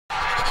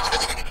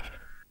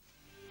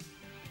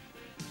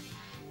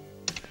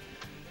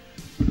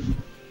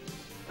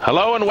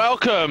Hello and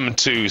welcome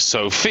to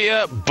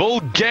Sofia,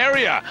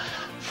 Bulgaria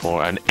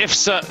for an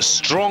IFSA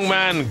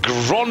Strongman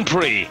Grand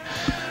Prix.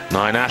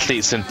 9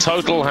 athletes in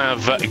total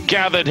have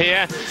gathered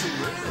here,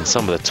 and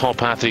some of the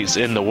top athletes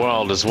in the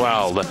world as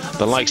well.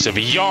 The likes of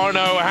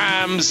Jarno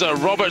Hams,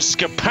 Robert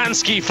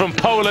Szczepanski from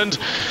Poland.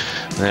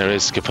 There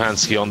is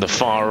Szczepanski on the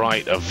far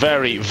right, a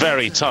very,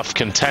 very tough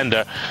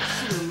contender.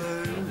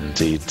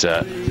 Indeed,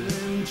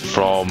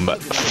 from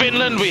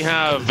Finland we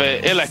have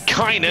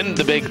Ilakainen,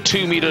 the big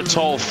 2-meter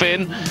tall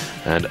Finn,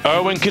 and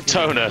Erwin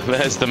Katona,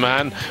 there's the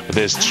man with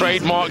his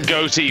trademark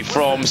goatee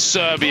from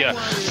Serbia.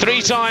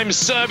 3-time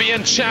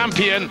Serbian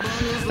champion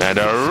and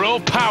a real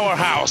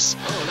powerhouse.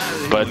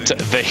 But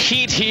the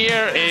heat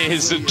here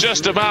is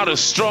just about as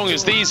strong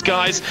as these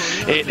guys.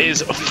 It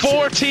is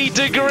 40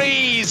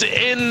 degrees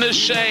in the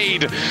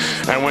shade,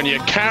 and when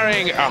you're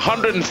carrying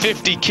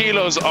 150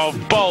 kilos of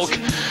bulk,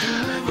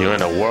 you're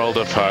in a world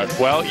of hurt.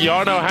 Well,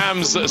 Jarno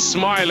Hams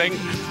smiling,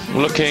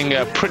 looking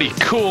pretty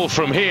cool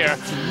from here.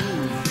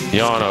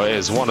 Jarno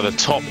is one of the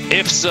top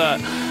IFSA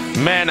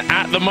men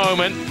at the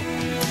moment.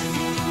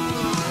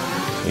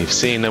 We've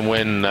seen him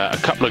win a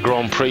couple of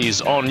Grand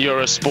Prix on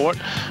Eurosport,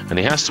 and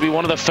he has to be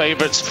one of the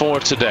favourites for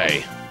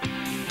today.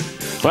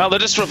 Well, they're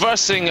just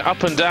reversing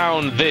up and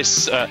down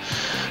this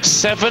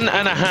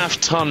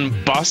 7.5-ton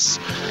bus.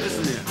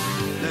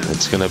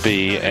 It's going to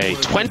be a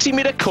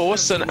 20-meter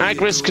course, and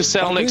Agris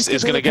Kaselniks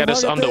is going to get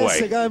us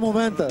underway.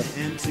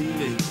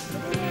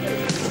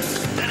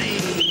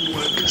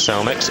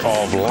 Kaselniks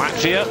of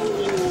Latvia,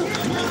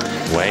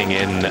 weighing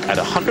in at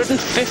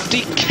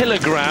 150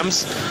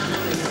 kilograms.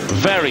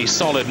 Very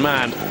solid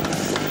man.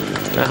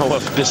 Now,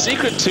 the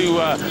secret to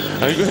a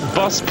good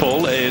bus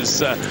pull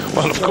is,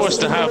 well, of course,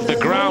 to have the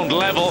ground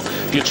level.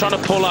 If you're trying to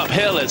pull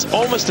uphill, it's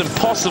almost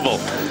impossible.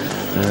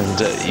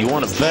 And you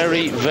want a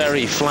very,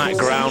 very flat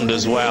ground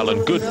as well,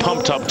 and good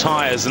pumped-up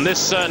tyres. And this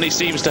certainly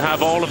seems to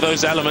have all of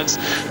those elements,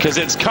 because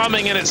it's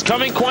coming, and it's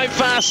coming quite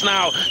fast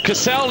now.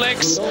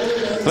 Kaselniks,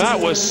 that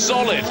was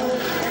solid.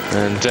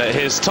 And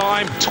his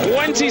time,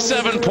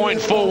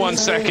 27.41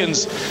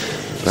 seconds.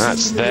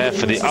 That's there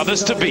for the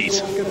others to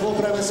beat.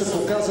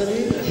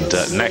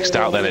 And next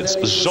out then, it's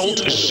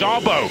Zsolt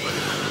Szabo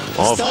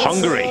of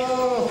Hungary.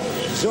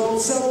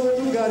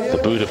 The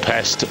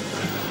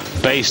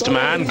Budapest-based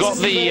man, got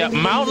the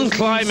mountain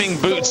climbing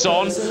boots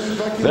on.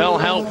 They'll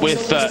help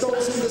with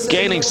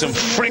gaining some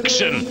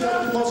friction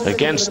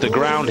against the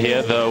ground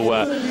here, though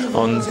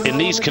in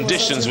these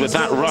conditions with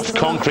that rough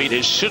concrete,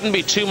 it shouldn't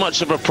be too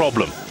much of a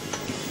problem.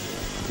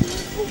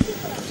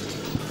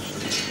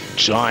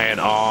 Giant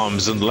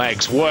arms and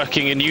legs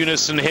working in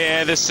unison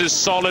here. This is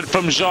solid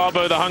from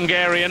Szabo, the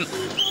Hungarian.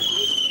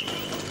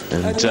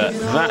 And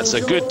that's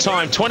a good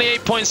time,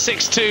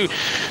 28.62,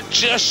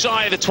 just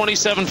shy of the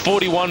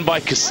 27.41 by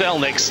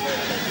Kaselniks.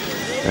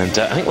 And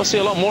I think we'll see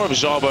a lot more of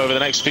Szabo over the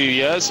next few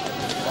years.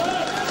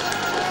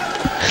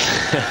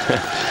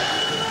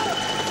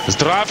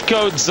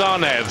 Zdravko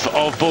Zanev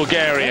of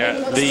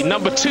Bulgaria, the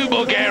 #2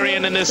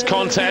 Bulgarian in this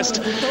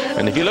contest.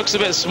 And if he looks a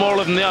bit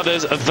smaller than the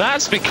others,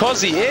 that's because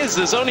he is.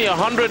 There's only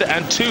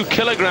 102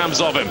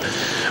 kilograms of him,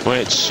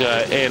 which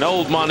in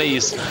old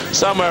money's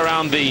somewhere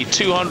around the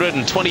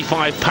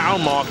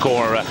 225-pound mark,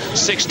 or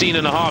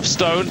 16.5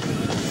 stone.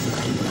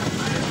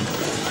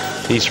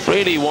 He's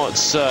really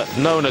what's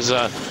known as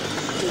a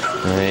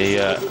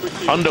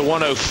under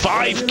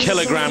 105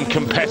 kilogram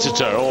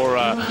competitor, or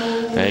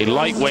a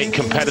lightweight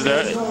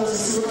competitor.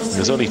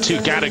 There's only 2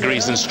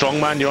 categories in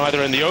strongman. You're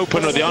either in the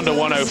open or the under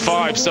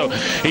 105. So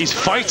he's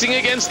fighting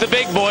against the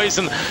big boys,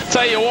 and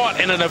tell you what,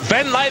 in an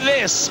event like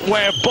this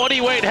where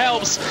body weight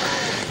helps,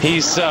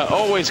 he's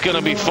always going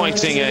to be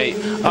fighting a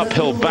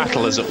uphill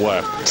battle, as it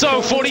were.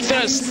 So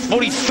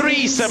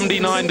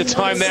 43.79 the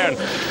time there, and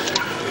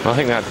I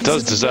think that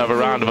does deserve a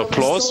round of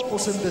applause.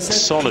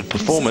 Solid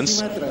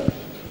performance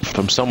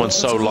from someone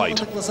so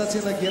light.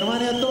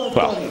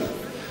 Well,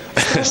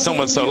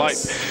 someone so light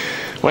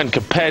when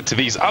compared to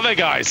these other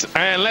guys.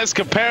 And let's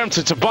compare him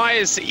to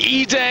Tobias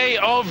Ide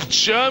of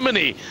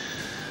Germany.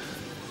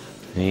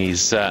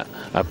 He's a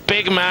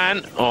big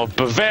man of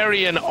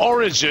Bavarian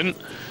origin.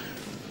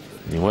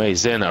 He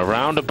weighs in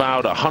around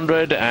about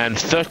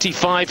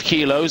 135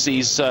 kilos.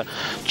 He's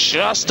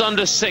just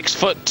under 6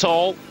 foot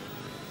tall.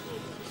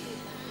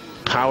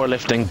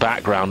 Powerlifting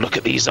background. Look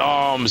at these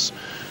arms,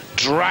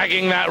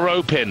 dragging that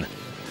rope in.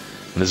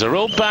 And there's a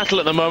real battle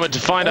at the moment to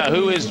find out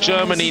who is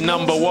Germany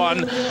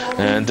 #1,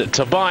 and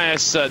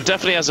Tobias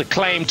definitely has a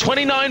claim.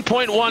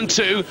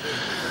 29.12.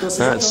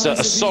 That's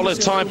a solid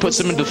time,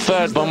 puts him into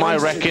 3rd by my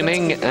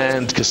reckoning,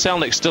 and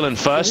Kaselnik still in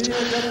 1st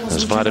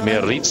as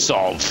Vladimir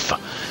Ritsov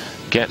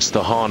gets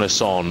the harness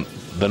on,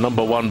 the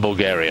 #1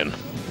 Bulgarian.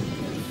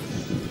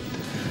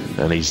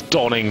 And he's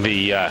donning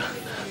the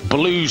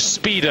blue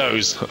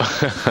Speedos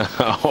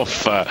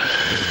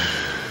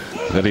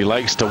that he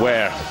likes to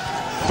wear.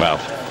 Well,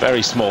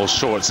 very small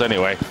shorts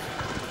anyway.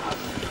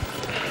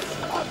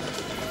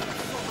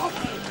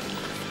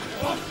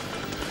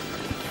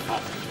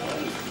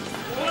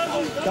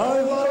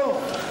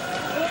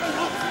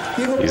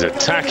 He's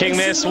attacking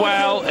this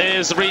well,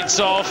 is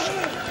Ritsov.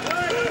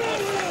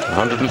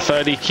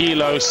 130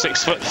 kilos,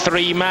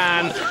 6'3"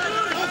 man,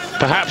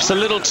 perhaps a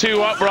little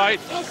too upright.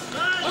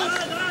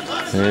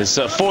 His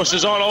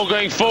forces aren't all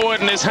going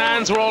forward, and his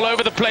hands were all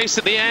over the place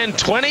at the end.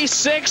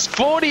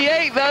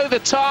 26:48 though the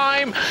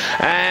time,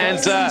 and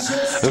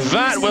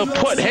that will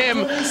put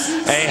him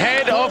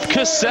ahead of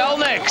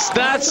Koselnik.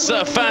 That's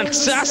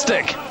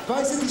fantastic.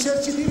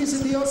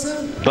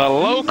 The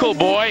local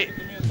boy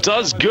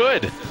does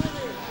good.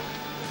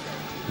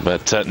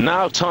 But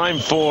now time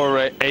for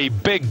a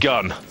big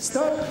gun,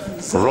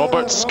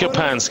 Robert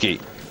Szczepanski.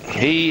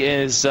 He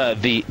is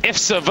the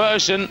IFSA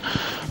version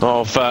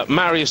of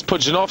Mariusz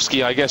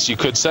Pudzianowski, I guess you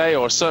could say,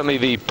 or certainly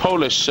the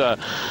Polish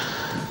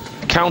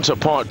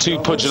counterpart to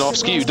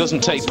Pudzianowski, who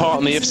doesn't take part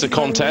in the IFSA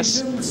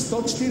contests.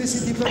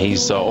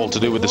 He's all to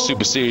do with the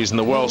Super Series and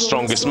the World's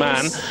Strongest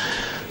Man.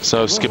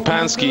 So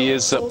Szczepanski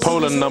is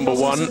Poland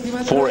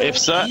 #1 for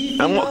IFSA.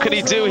 And what could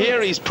he do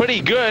here? He's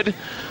pretty good.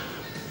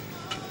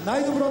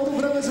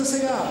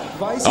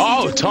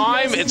 Oh,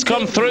 time, it's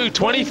come through,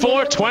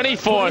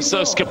 24:24,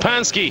 so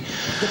Szczepanski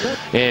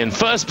in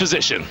first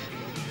position.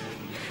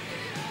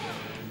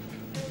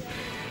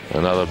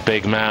 Another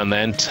big man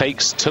then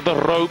takes to the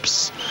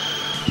ropes,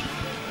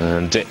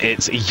 and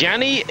it's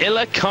Jani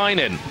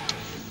Ilakainen.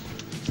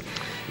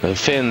 The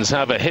Finns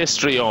have a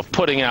history of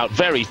putting out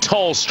very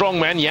tall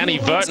strongmen. Jani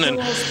Virtanen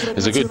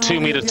is a good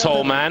 2-meter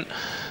tall man.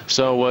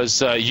 So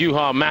was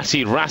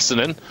Juha-Matti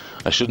Räsänen.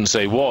 I shouldn't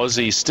say was,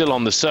 he's still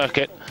on the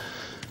circuit.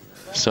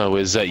 So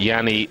is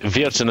Jani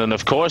Virtanen,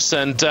 of course.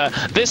 And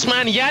this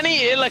man, Jani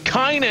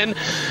Ilakainen,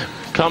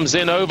 comes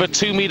in over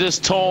 2 meters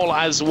tall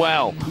as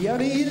well.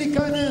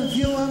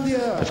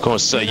 Of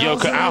course,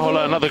 Jouko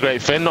Ahola, another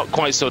great Finn, not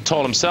quite so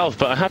tall himself,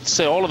 but I have to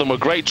say all of them were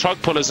great truck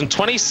pullers. And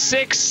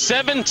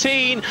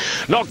 26:17,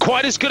 not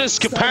quite as good as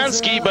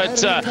Szczepanski,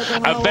 but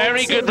a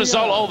very good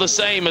result all the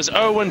same, as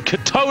Erwin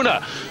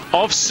Katona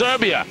of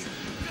Serbia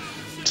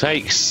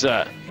takes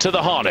to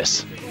the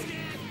harness.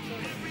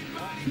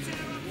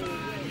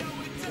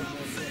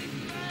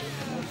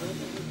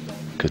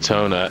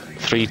 Katona,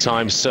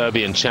 3-time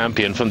Serbian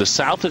champion from the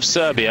south of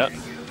Serbia.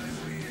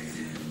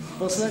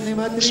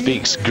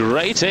 Speaks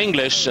great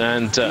English,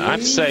 and I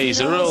have to say he's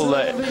a real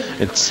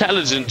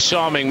intelligent,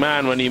 charming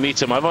man when you meet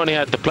him. I've only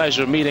had the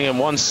pleasure of meeting him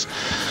once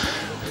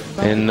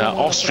in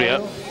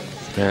Austria,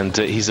 and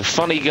he's a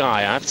funny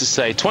guy, I have to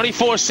say.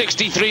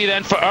 24:63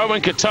 then for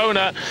Erwin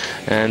Katona,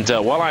 and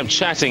while I'm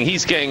chatting,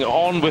 he's getting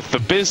on with the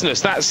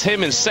business. That's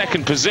him in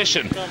second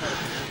position,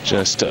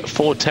 just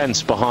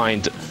 4/10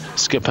 behind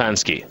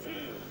Szczepanski.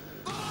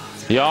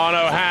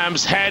 Jarno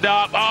Hams, head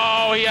up.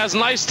 Oh, he has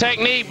nice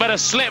technique, but a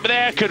slip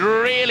there could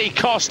really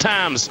cost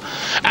Hams.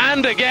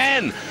 And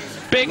again,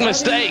 big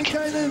mistake.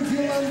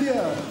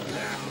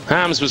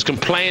 Hams was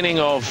complaining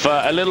of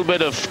a little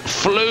bit of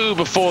flu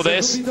before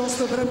this.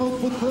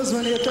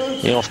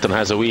 He often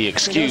has a wee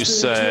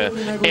excuse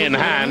in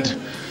hand,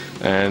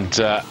 and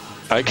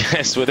I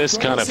guess with this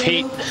kind of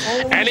heat,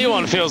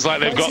 anyone feels like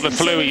they've got the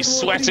flu. He's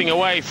sweating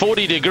away,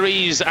 40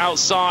 degrees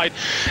outside,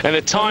 and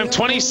the time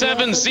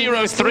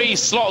 27:03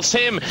 slots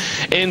him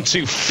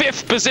into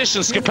 5th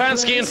position.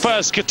 Szczepanski in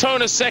first,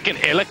 Katona second,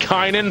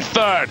 Ilakainen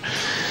third.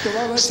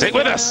 Stick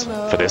with us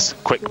for this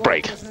quick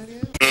break.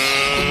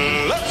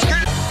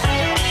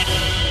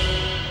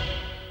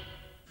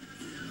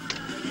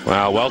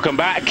 Well, welcome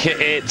back.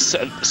 It's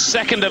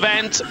second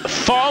event,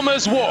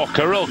 Farmer's Walk,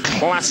 a real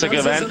classic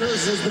event.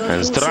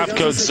 And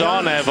Zdravko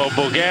Zanev of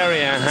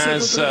Bulgaria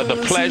has the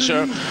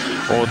pleasure,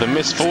 or the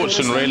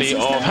misfortune really,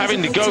 of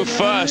having to go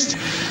first.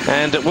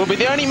 And will be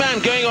the only man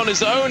going on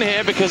his own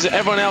here, because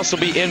everyone else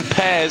will be in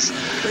pairs,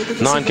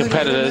 9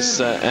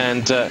 competitors.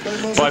 And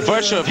by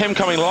virtue of him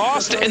coming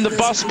last in the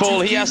bus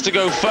pool, he has to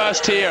go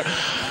first here.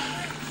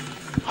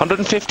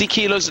 150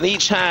 kilos in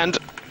each hand.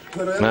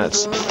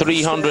 That's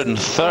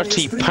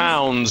 330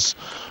 pounds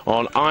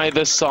on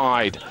either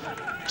side.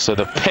 So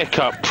the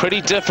pickup, pretty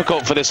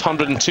difficult for this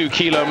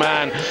 102-kilo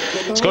man.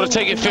 He's got to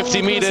take it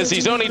 50 meters.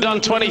 He's only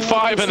done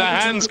 25 and the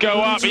hands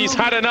go up. He's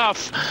had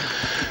enough.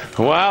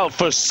 Well,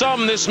 for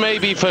some, this may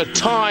be for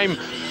time.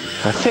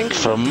 I think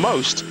for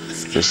most,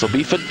 this will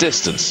be for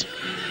distance.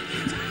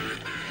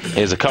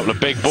 Here's a couple of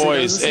big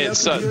boys.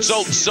 It's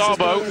Zolt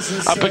Szabo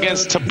up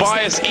against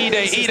Tobias Ide.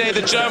 Ide,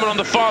 the German, on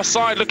the far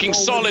side, looking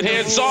solid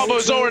here.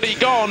 Szabo's already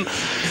gone.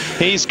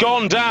 He's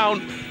gone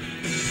down.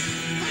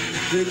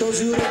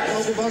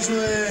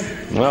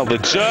 Well, the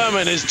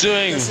German is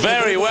doing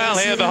very well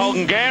here. The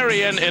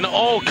Hungarian in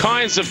all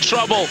kinds of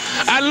trouble.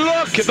 And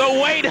look,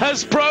 the weight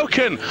has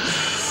broken.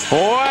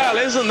 Well,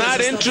 isn't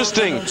that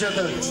interesting?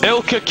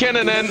 Ilkka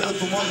Kinnunen,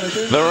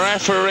 the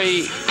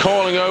referee,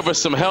 calling over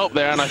some help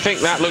there, and I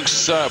think that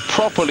looks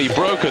properly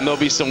broken. There'll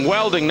be some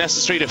welding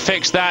necessary to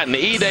fix that, and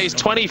Ide's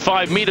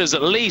 25 meters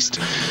at least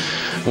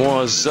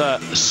was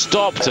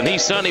stopped, and he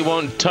certainly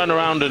won't turn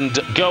around and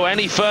go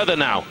any further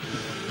now.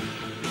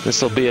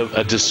 This will be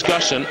a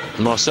discussion.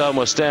 Marcel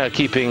Moster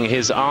keeping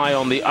his eye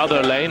on the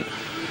other lane.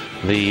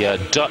 The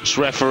Dutch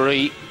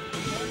referee.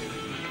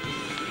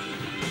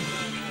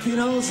 And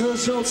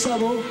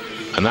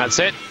that's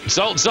it.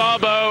 Zolt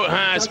Szabo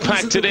has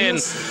packed it in.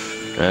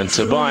 And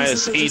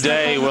Tobias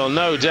Ide will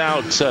no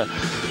doubt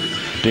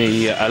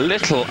be a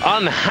little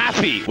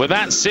unhappy with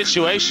that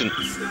situation.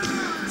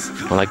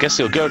 Well, I guess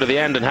he'll go to the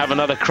end and have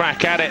another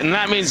crack at it, and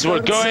that means we're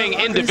going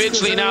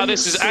individually now.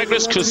 This is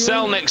Agris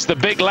Kuselniks, the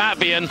big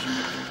Latvian.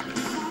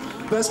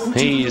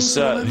 He's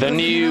the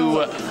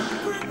new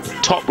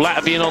top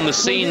Latvian on the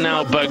scene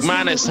now.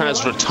 Bergmanis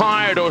has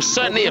retired, or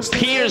certainly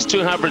appears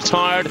to have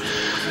retired.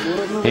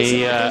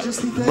 He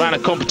ran a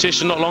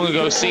competition not long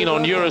ago, seen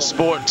on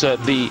Eurosport,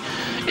 the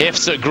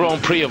IFSA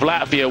Grand Prix of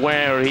Latvia,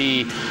 where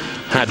he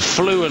had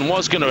flu and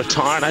was going to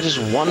retire, and I just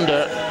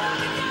wonder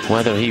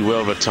whether he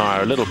will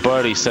retire. Little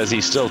birdie says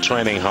he's still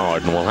training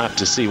hard, and we'll have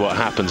to see what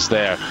happens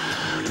there.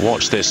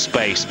 Watch this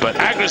space. But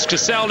Agris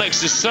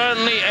Kuselniks is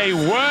certainly a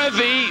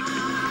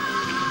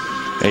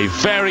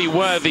very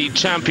worthy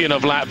champion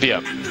of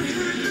Latvia.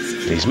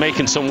 He's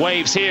making some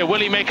waves here.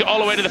 Will he make it all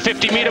the way to the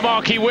 50-meter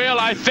mark? He will,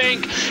 I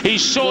think.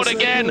 He's short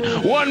again.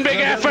 One big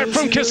effort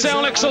from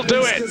Kuselniks will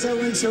do it.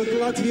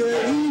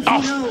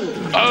 Off,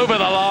 over the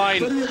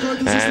line.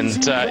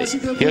 And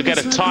he'll get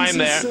a time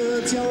there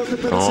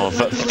of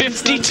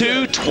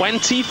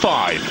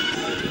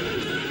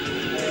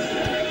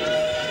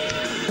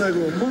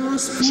 52.25.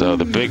 So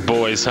the big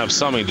boys have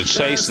something to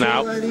chase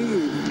now.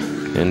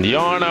 And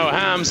Jarno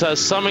Hams has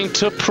something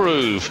to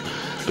prove,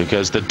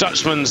 because the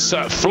Dutchman's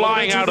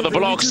flying out of the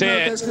blocks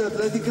here.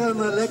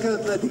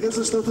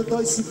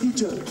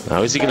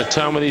 Now, is he going to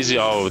turn with these?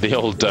 Oh, the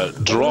old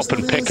drop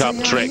and pick up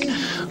trick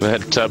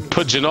that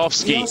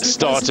Pudzianowski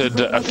started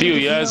a few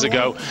years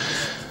ago.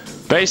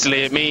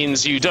 Basically, it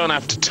means you don't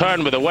have to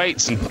turn with the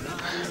weights, and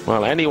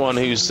well, anyone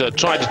who's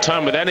tried to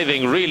turn with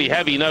anything really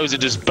heavy knows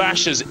it just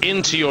bashes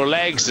into your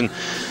legs, and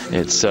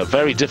it's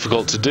very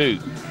difficult to do.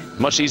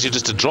 Much easier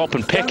just to drop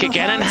and pick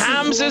again, and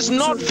Hams is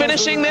not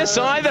finishing this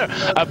either.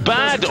 A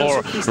bad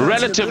or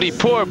relatively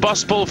poor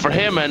bus pull for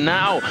him, and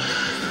now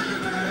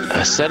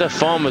a set of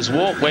farmers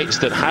walk weights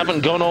that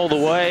haven't gone all the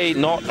way.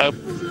 Not a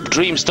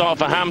dream start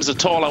for Hams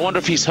at all. I wonder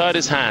if he's hurt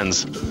his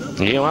hands.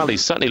 Yeah, well,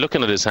 he's certainly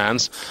looking at his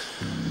hands.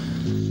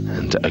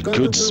 And a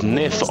good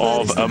sniff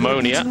of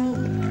ammonia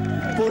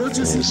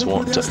is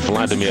what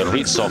Vladimir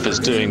Ritsov is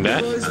doing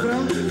there.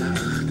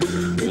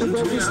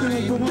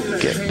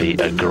 Get the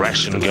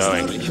aggression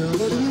going.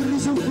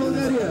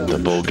 The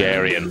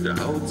Bulgarian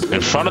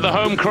in front of the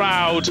home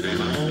crowd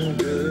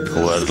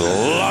would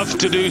love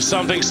to do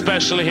something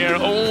special here.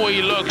 Oh,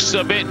 he looks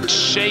a bit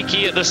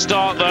shaky at the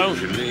start though.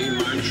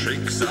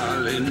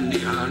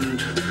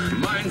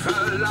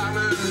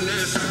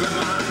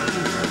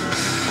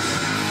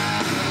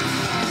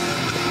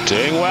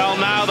 Doing well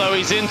now though,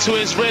 he's into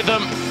his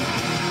rhythm.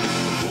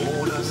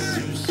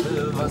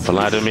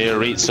 Vladimir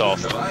Ritsov,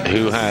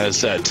 who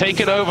has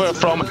taken over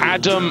from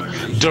Adam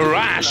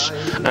Darash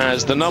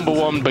as the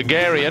 #1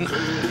 Bulgarian.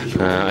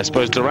 I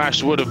suppose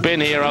Darash would have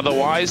been here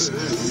otherwise.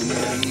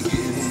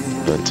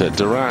 But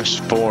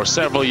Darash, for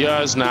several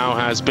years now,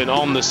 has been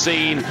on the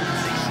scene.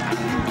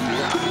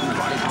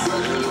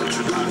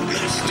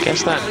 I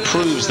guess that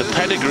proves the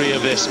pedigree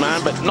of this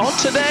man, but not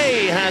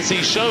today has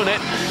he shown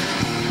it.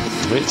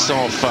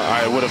 Ritsov,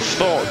 I would have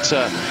thought,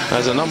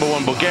 as a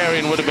 #1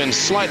 Bulgarian, would have been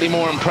slightly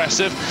more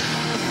impressive.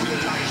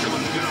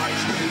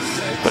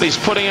 But he's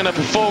putting in a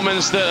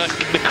performance that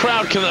the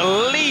crowd can at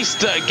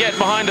least get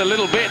behind a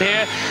little bit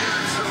here.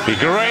 Be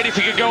great if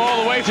he could go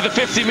all the way for the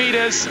 50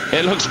 meters.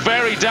 It looks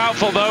very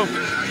doubtful though.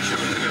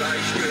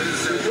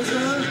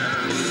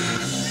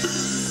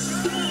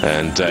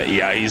 And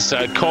yeah, he's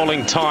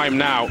calling time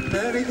now.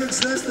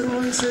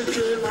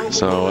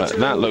 So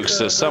that looks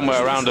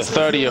somewhere around a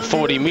 30 or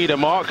 40 meter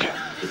mark.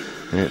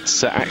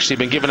 It's actually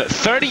been given at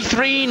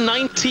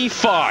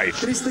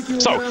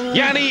 33.95. So,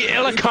 Jani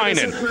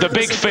Ilakainen, the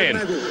big Finn.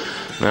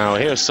 Now,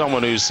 here's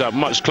someone who's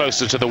much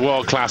closer to the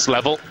world-class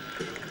level.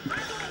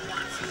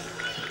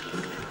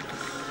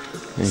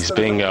 He's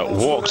being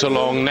walked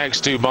along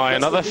next to by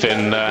another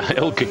Finn,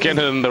 Ilkka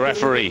Kinnunen, the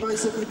referee.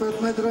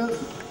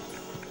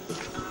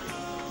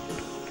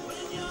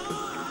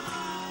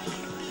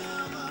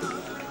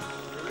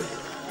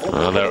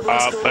 Well, they're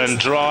up and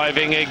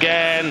driving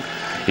again.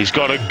 He's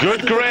got a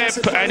good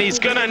grip, and he's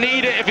going to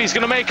need it if he's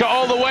going to make it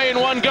all the way in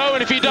one go.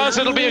 And if he does,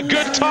 it'll be a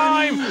good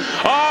time.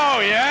 Oh,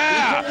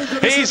 yeah.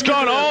 He's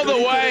gone all the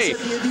way.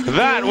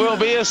 That will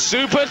be a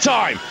super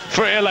time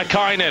for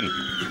Ilakainen.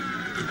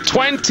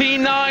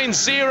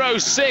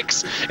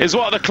 29.06 is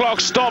what the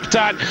clock stopped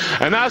at.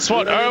 And that's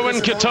what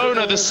Erwin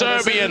Katona, the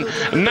Serbian,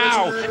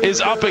 now is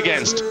up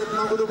against.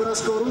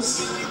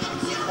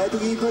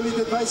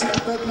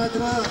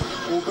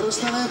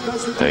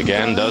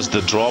 Again, does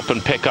the drop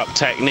and pick up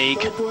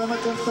technique.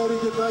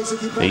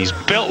 He's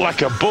built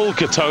like a bull,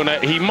 Katona.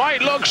 He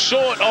might look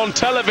short on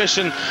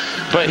television,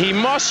 but he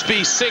must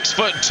be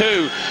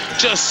 6'2",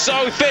 just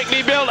so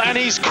thickly built, and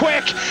he's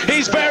quick.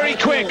 He's very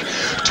quick.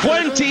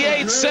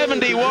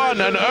 28.71,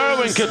 and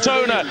Erwin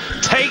Katona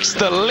takes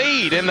the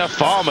lead in the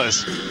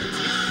farmers.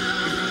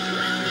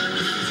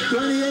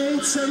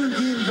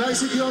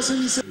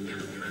 28.17.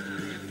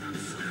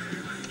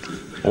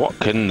 What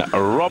can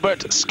Robert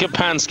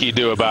Skipansky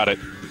do about it?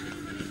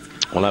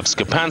 We'll have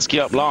Szczepanski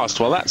up last.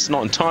 Well, that's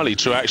not entirely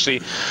true, actually.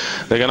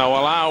 They're going to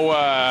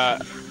allow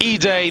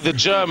Ide, the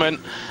German,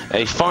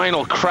 a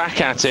final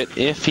crack at it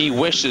if he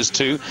wishes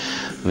to.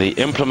 The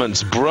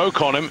implements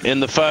broke on him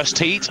in the first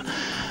heat.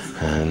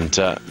 And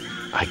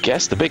I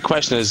guess the big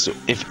question is,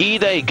 if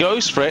Ide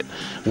goes for it,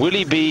 will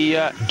he be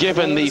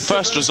given the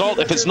first result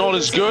if it's not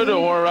as good,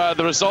 or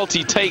the result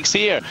he takes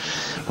here?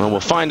 Well, we'll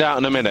find out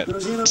in a minute.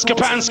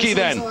 Szczepanski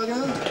then.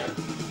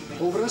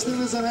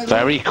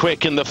 Very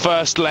quick in the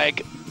first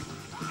leg.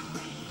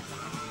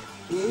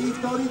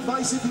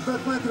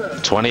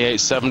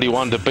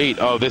 28.71 to beat.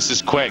 Oh, this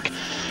is quick.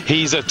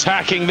 He's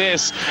attacking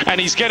this,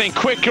 and he's getting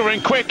quicker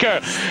and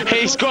quicker.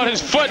 He's got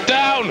his foot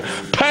down,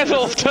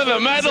 pedal to the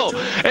metal.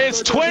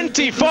 It's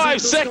 25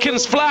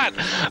 seconds flat.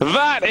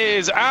 That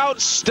is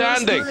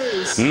outstanding.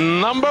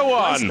 Number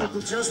one.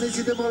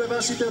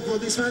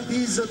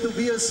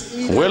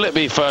 Will it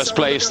be first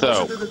place,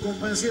 though?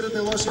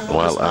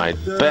 Well, I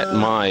bet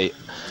my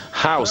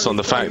house on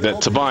the fact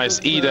that Tobias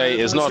Ide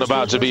is not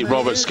about to beat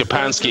Robert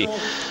Szczepanski.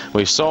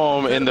 We saw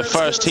him in the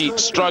first heat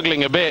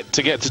struggling a bit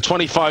to get to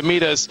 25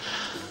 meters.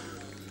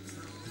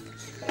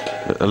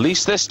 At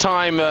least this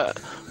time,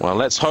 well,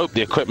 let's hope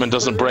the equipment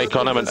doesn't break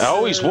on him. And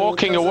oh, he's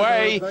walking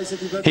away.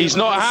 He's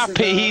not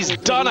happy. He's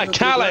done a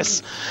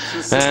callus.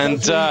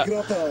 And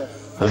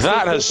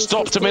that has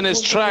stopped him in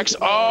his tracks.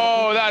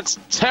 Oh, that's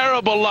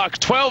terrible luck.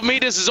 12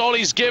 meters is all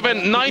he's given.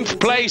 9th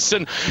place,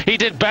 and he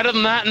did better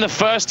than that in the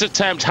first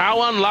attempt.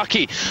 How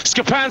unlucky.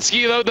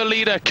 Szczepanski, though, the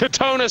leader.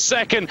 Katona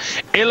second.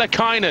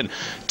 Ilakainen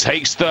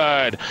takes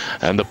third.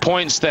 And the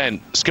points then.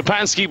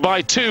 Szczepanski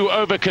by 2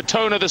 over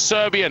Katona, the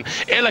Serbian.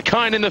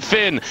 Ilakainen, the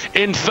Finn,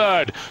 in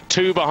third.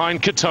 2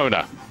 behind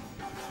Katona.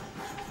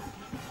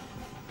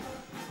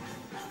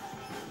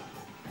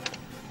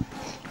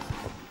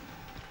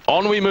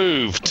 On we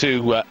move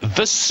to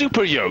the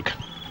super yoke.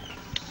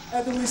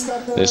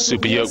 This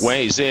super yoke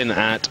weighs in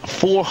at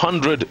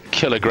 400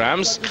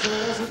 kilograms,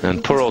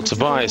 and poor old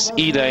Tobias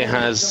Ide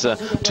has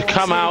to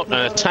come out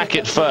and attack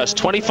it first.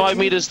 25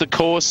 meters the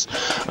course.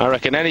 I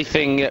reckon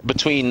anything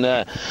between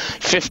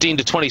 15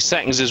 to 20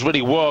 seconds is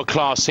really world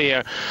class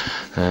here,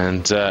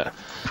 and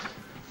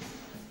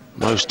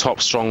most top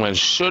strongmen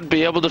should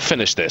be able to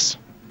finish this.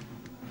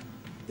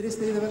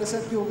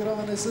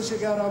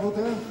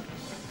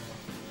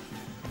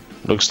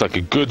 Looks like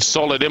a good,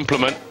 solid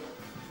implement.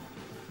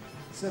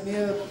 But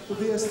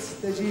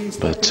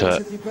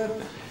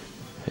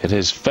it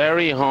is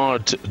very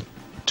hard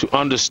to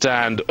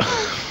understand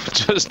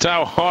just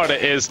how hard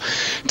it is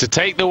to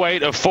take the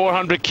weight of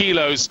 400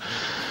 kilos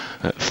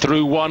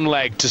through one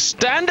leg. To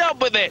stand up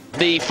with it,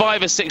 the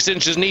 5 or 6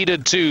 inches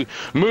needed to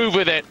move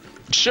with it.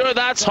 Sure,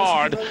 that's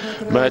hard,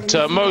 but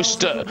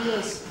most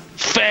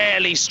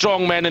fairly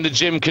strong men in the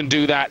gym can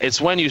do that. It's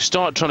when you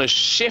start trying to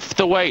shift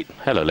the weight,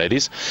 hello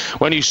ladies,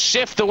 when you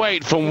shift the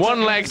weight from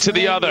one leg to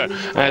the other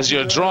as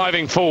you're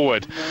driving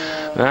forward,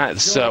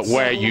 that's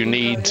where you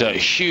need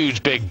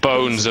huge big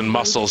bones and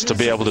muscles to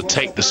be able to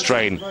take the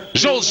strain.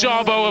 Jules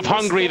Jarbo of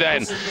Hungary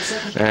then,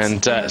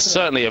 and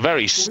certainly a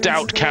very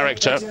stout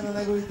character.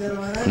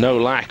 No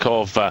lack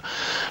of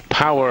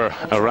power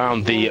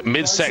around the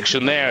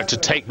midsection there to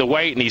take the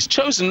weight, and he's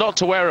chosen not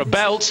to wear a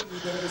belt.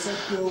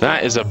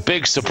 That is a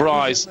big surprise.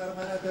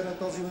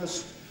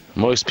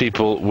 Most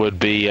people would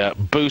be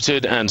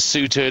booted and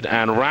suited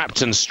and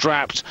wrapped and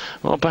strapped.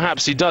 Well,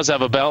 perhaps he does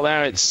have a belt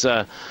there. It's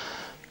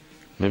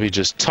maybe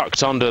just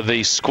tucked under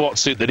the squat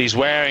suit that he's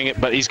wearing,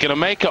 but he's going to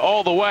make it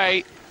all the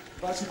way.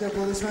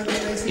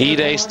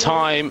 Ide's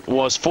time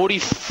was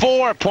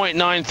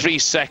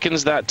 44.93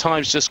 seconds. That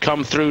time's just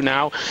come through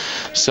now.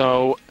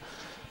 So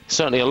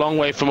certainly a long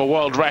way from a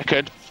world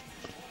record,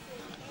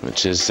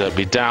 which is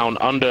be down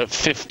under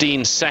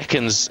 15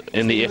 seconds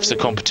in the IFSA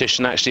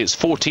competition. Actually, it's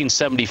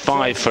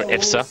 14.75 for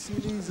IFSA.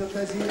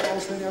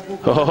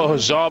 Oh,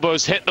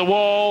 Jarbo's hit the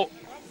wall.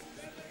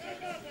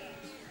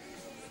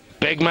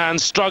 Big man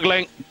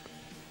struggling.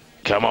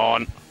 Come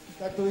on.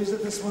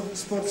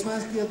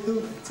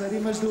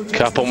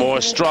 Couple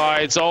more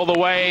strides all the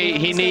way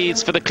he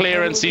needs for the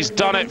clearance. He's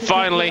done it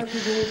finally.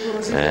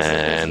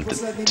 And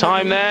the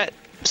time there,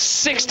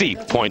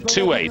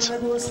 60.28.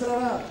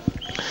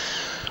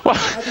 Well,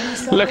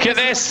 look at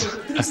this.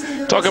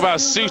 Talk about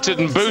suited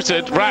and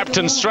booted, wrapped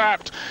and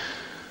strapped.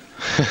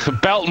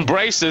 Belt and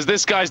braces.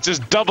 This guy's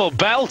just double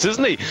belt,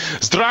 isn't he?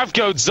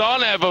 Zdravko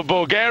Zanev of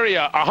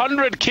Bulgaria,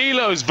 100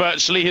 kilos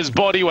virtually his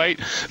body weight.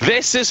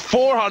 This is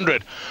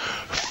 400.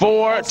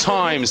 4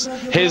 times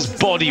his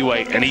body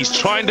weight, and he's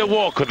trying to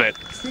walk with it.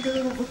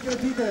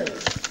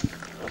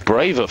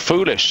 Brave or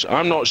foolish?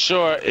 I'm not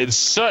sure. It's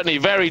certainly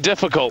very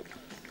difficult.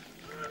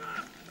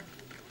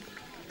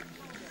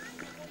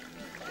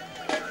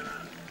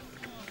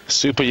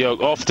 Super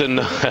yoke often,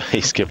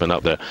 he's given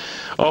up there,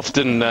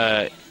 often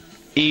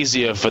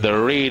easier for the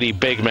really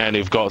big men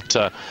who've got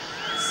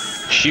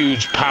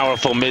huge,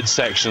 powerful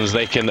midsections.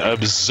 They can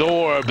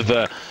absorb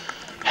the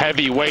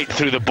heavy weight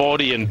through the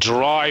body and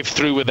drive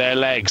through with their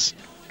legs.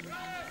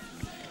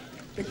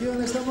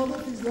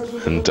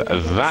 And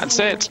that's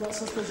it.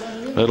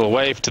 Little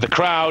wave to the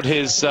crowd,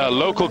 his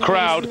local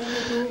crowd,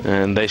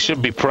 and they should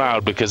be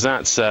proud because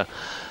that's, well,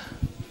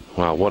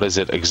 what is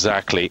it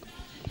exactly?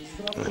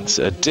 It's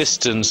a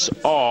distance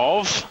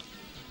of,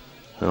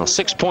 well,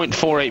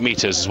 6.48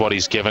 meters is what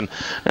he's given,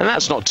 and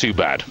that's not too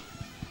bad.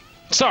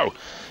 So,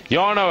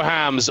 Jarno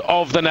Hams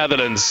of the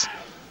Netherlands.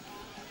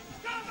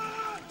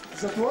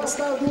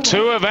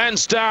 2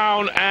 events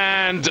down,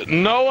 and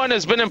no one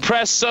has been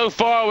impressed so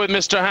far with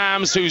Mr.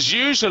 Hams, who's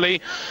usually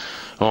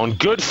on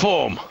good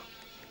form.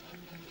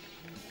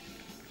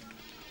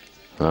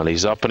 Well,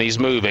 he's up and he's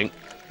moving.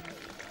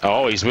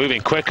 Oh, he's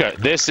moving quicker.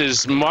 This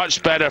is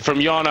much better from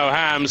Jarno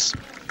Hams.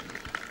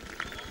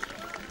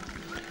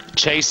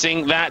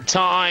 Chasing that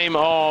time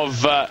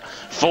of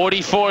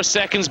 44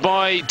 seconds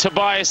by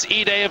Tobias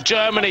Ide of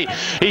Germany.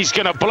 He's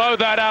going to blow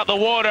that out the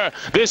water.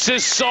 This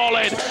is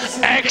solid.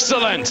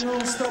 Excellent.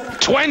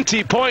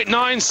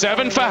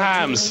 20.97 for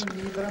Hams.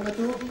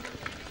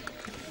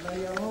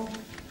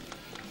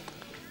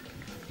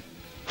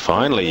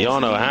 Finally,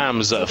 Jarno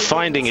Hams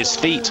finding his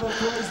feet.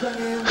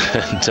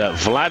 And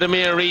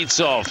Vladimir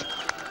Ritsov,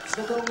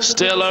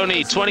 still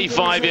only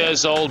 25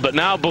 years old, but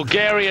now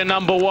Bulgaria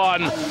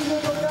 #1.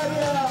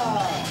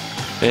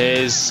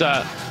 Is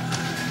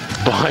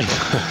by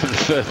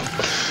the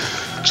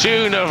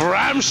tune of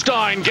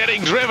Rammstein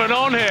getting driven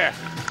on here.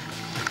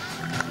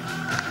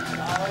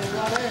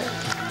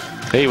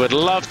 He would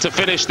love to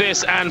finish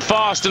this and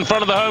fast in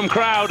front of the home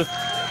crowd.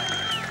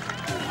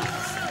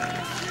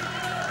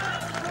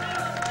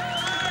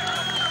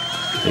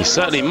 He's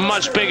certainly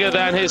much bigger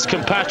than his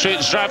compatriot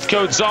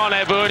Zdravko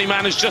Dzanev, who only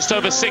managed just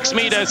over 6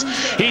 meters.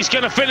 He's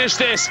going to finish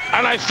this,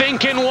 and I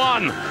think in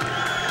 1.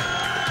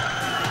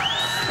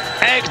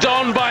 Egged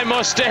on by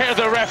Moster,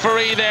 the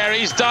referee there.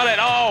 He's done it.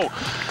 Oh,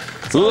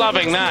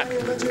 loving that.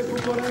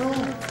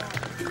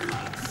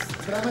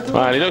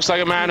 Well, he looks like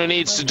a man who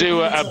needs to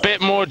do a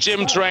bit more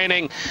gym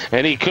training,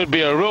 and he could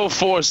be a real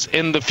force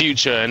in the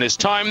future. And his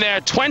time there,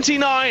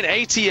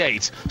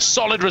 29.88.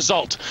 Solid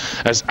result.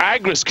 As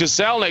Agris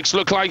Koselniks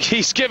look like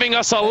he's giving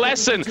us a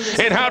lesson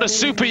in how to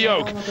super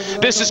yoke.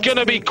 This is going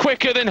to be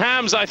quicker than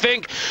Hams, I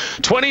think.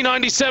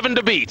 20.97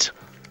 to beat.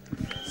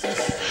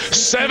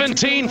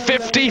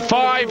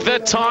 17.55 the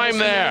time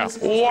there.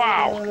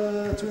 Wow.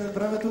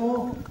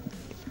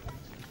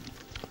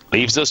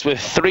 Leaves us with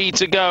 3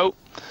 to go.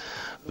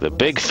 The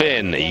big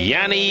Finn,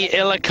 Jani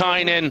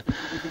Ilakainen,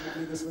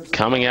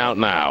 coming out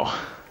now.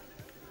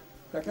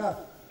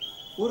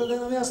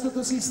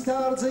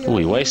 Ooh,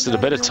 he wasted a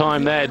bit of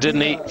time there,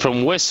 didn't he,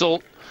 from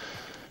whistle.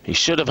 He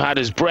should have had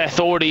his breath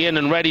already in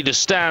and ready to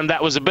stand.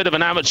 That was a bit of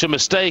an amateur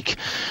mistake.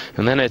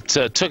 And then it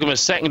took him a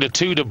second or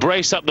two to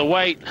brace up the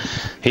weight.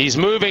 He's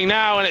moving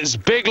now, and it's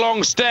big,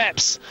 long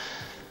steps.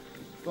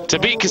 To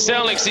beat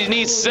Koselniks, he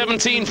needs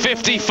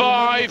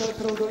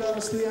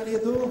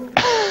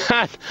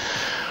 17.55.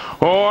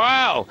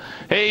 Well,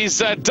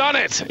 he's done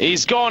it.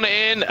 He's gone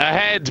in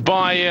ahead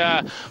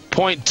by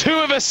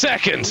 0.2 of a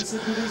second.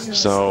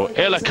 So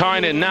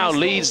Ilakainen now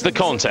leads the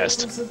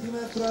contest.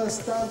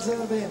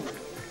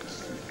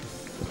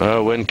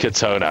 Erwin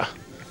Katona.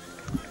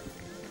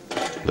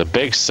 The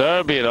big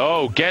Serbian,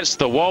 oh, gets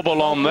the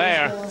wobble on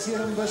there.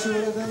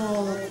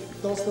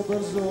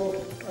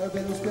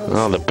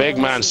 Oh, the big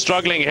man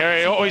struggling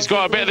here. Oh, he's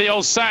got a bit of the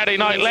old Saturday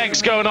night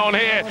legs going on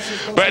here,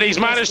 but he's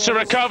managed to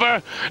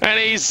recover, and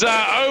he's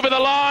over the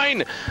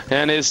line,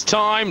 and his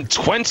time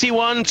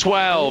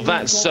 21.12.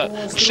 That's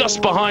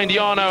just behind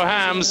Jarno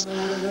Hams,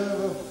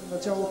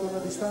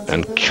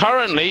 and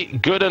currently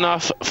good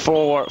enough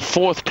for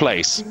 4th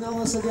place.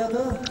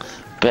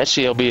 Bet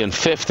you he'll be in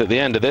 5th at the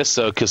end of this,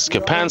 though, because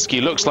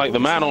Skapansky looks like the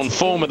man on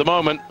form at the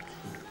moment.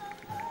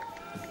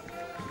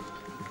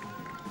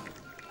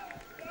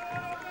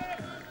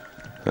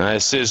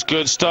 This is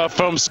good stuff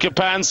from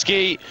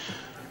Skapansky.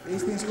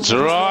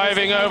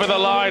 Driving over the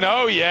line.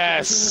 Oh,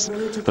 yes.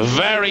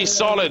 Very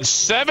solid.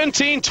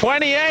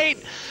 17.28.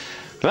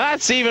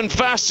 That's even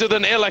faster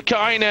than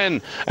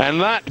Ilakainen,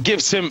 and that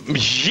gives him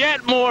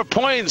yet more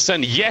points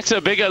and yet a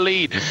bigger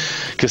lead.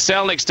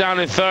 Koselniks down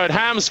in 3rd,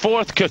 Hams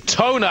 4th,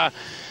 Katona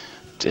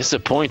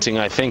disappointing,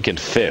 I think, in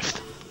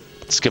 5th.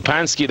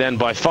 Skapansky then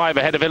by 5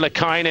 ahead of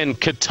Ilakainen,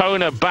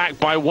 Katona back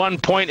by 1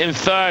 point in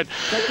 3rd,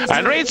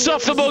 and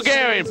Ritsov, the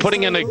Bulgarian,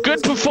 putting in a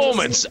good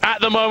performance at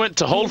the moment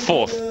to hold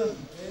 4th.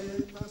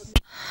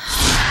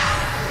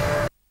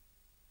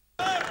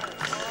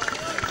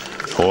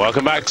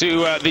 Welcome back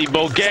to the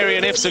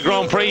Bulgarian IFSA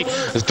Grand Prix.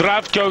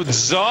 Zdravko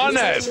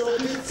Dzanev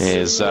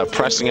is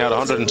pressing out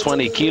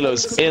 120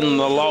 kilos in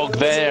the log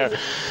there.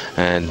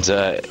 And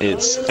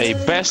it's a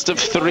best of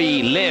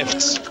 3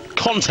 lifts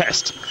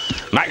contest.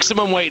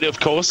 Maximum weight, of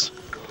course.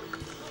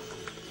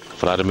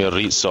 Vladimir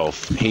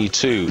Ritsov, he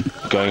too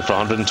going for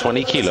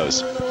 120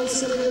 kilos.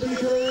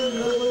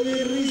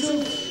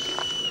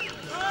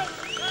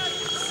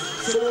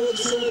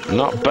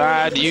 Not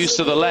bad use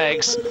of the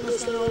legs.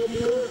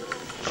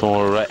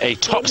 For a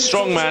top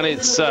strongman,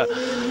 it's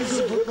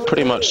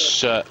pretty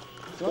much a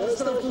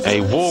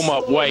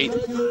warm-up weight.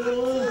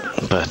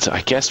 But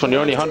I guess when you're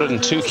only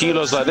 102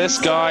 kilos like this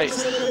guy,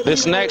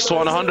 this next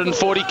one,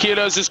 140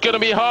 kilos, is going to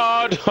be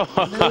hard.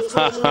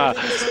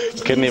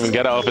 Couldn't even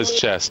get it off his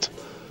chest.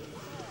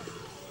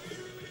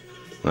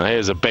 Now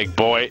here's a big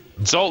boy,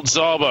 Zsolt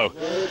Szabo,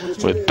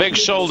 with big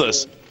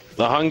shoulders,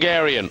 the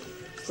Hungarian,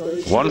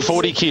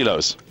 140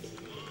 kilos.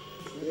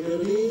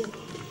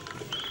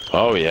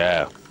 Oh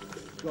yeah,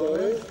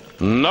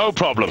 no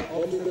problem.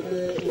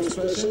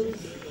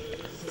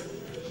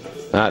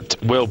 That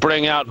will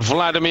bring out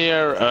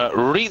Vladimir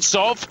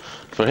Ritsov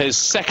for his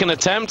second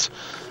attempt.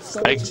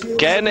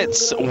 Again,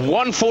 it's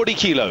 140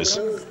 kilos,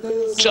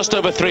 just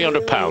over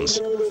 300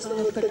 pounds.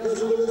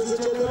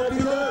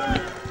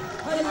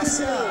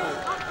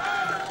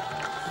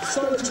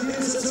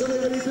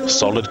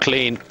 Solid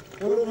clean.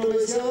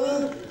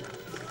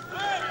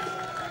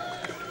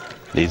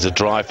 Needs a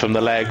drive from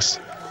the legs.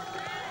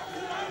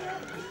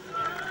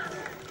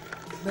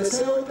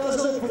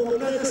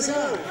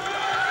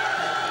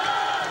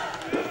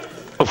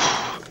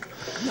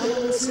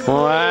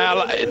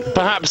 Well,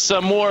 perhaps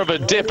more of a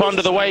dip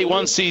under the weight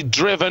once he's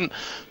driven,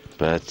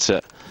 but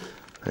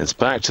it's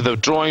back to the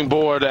drawing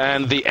board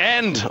and the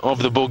end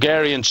of the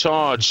Bulgarian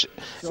charge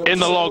in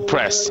the log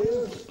press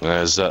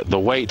as the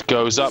weight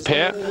goes up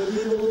here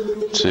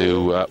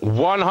to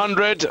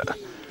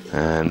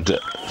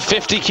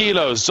 150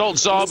 kilos. Zsolt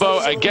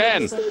Szabo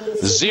again,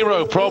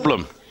 zero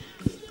problem.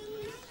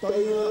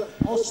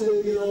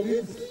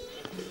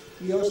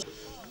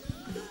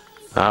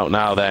 Out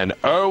now then,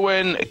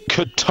 Erwin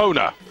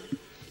Katona,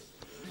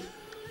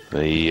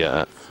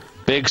 the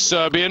big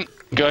Serbian,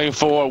 going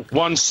for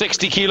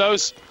 160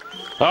 kilos.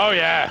 Oh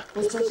yeah,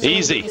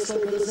 easy.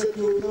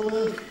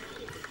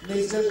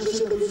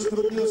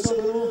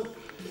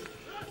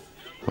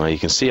 Well, you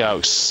can see how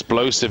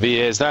explosive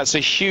he is. That's a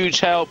huge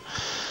help.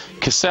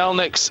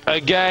 Kaselnik's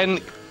again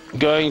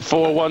going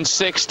for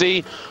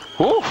 160.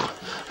 Whew,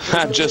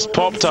 that just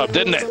popped up,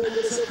 didn't it?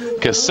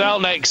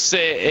 Kaselnik's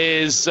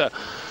is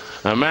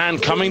a man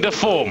coming to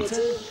form.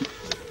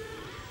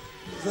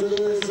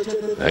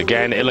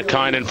 Again,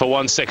 Ilakainen for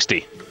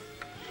 160.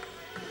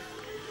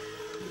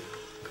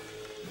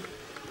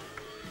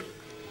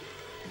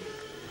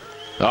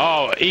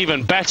 Oh,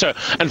 even better.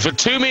 And for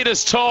 2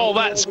 meters tall,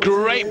 that's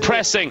great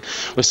pressing.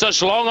 With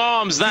such long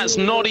arms, that's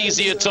not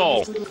easy at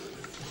all.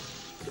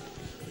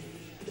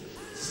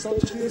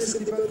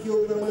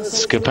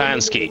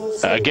 Skapansky,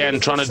 again,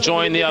 trying to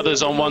join the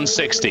others on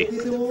 160.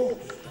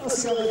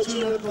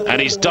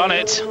 And he's done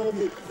it.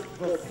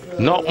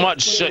 Not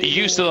much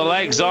use of the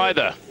legs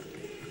either.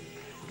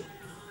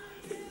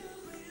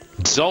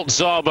 Zsolt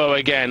Szabo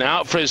again,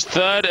 out for his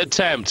third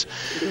attempt.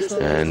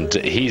 And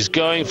he's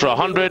going for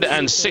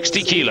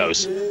 160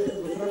 kilos.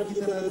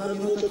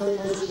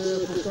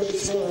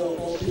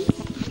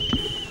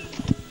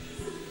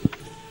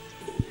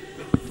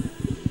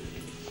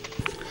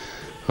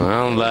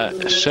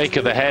 Well, shake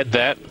of the head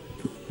there.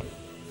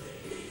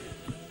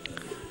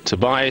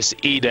 Tobias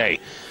Ide.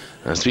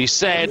 As we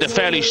said, a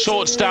fairly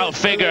short, stout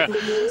figure.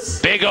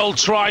 Big old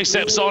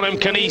triceps on him.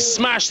 Can he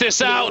smash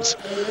this out?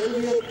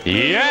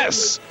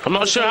 Yes! I'm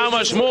not sure how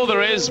much more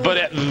there is,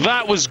 but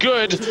that was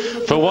good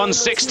for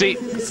 160.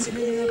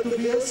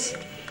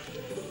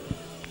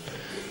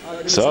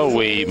 So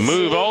we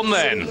move on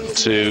then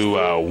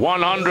to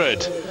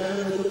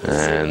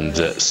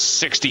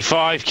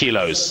 165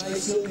 kilos.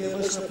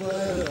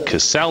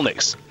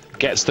 Kaselnik's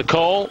gets the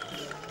call.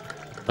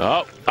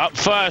 Oh, up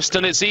first,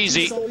 and it's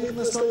easy.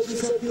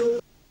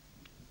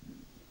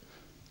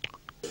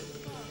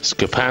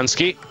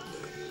 Skapansky.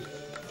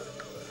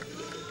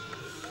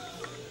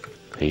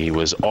 He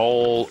was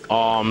all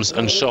arms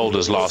and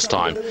shoulders last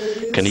time.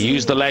 Can he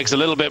use the legs a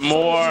little bit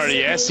more?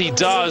 Yes, he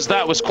does.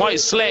 That was quite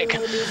slick.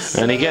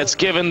 And he gets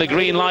given the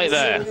green light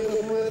there.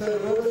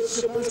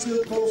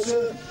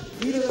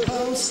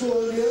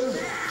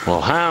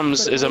 Well,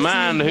 Hams is a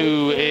man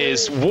who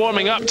is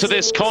warming up to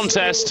this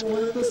contest.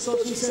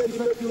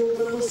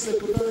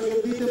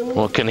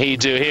 What can he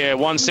do here?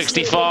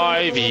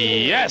 165.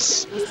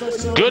 Yes!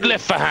 Good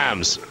lift for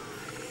Hams.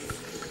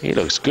 He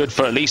looks good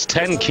for at least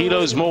 10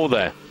 kilos more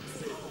there.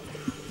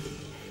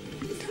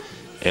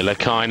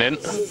 Ilakainen,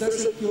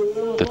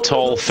 the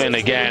tall fin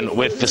again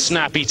with the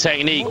snappy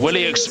technique. Will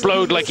he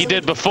explode like he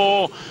did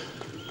before?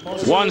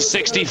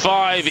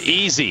 165,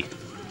 easy.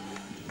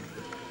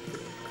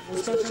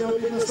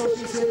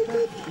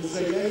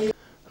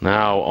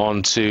 Now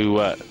on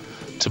to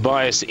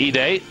Tobias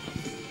Ide.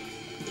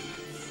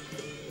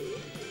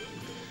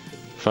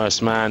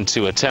 First man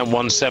to attempt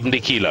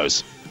 170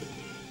 kilos.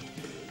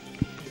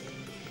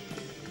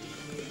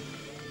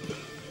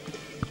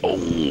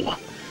 Oh,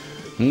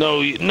 no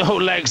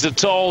legs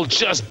at all,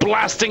 just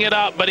blasting it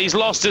up, but he's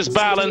lost his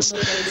balance.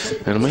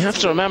 And we have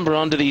to remember,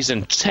 under these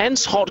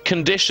intense hot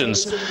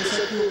conditions,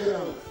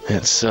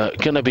 it's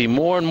going to be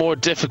more and more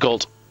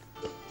difficult.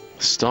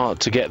 Start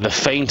to get the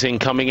fainting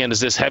coming in as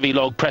this heavy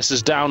log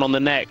presses down on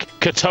the neck.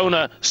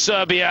 Katona,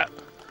 Serbia,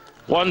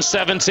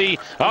 170.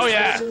 Oh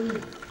yeah,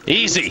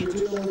 easy.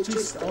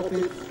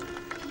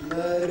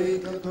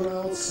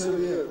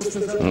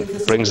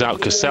 Brings out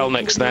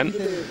Koselniks then.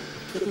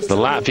 The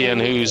Latvian,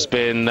 who's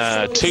been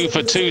 2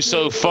 for 2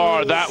 so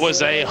far. That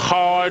was a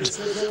hard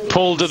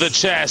pull to the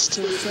chest.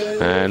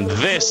 And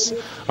this,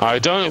 I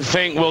don't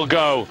think will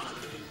go.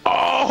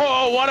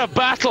 Oh, what a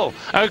battle.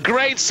 A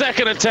great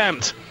second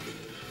attempt.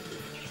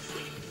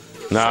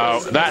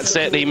 No, that's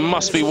it. He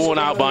must be worn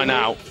out by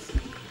now.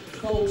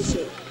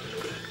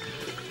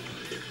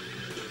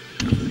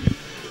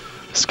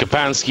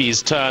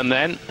 Skapansky's turn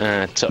then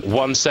at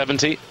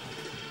 170.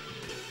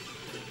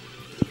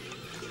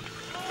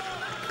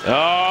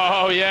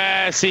 Oh,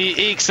 yes, he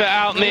ekes it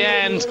out in the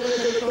end.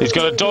 He's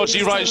got a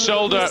dodgy right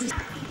shoulder.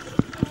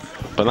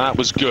 But that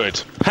was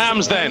good.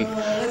 Hams then,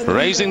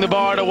 raising the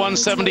bar to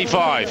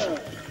 175.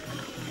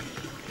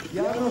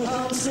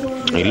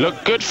 He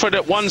looked good for it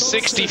at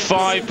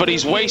 165, but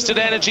he's wasted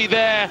energy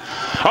there.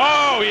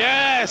 Oh,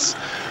 yes,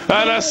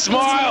 and a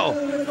smile.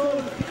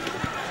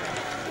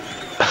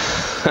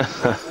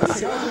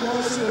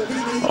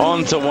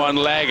 Onto one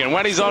leg, and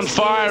when he's on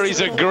fire,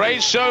 he's a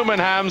great showman,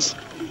 Hams.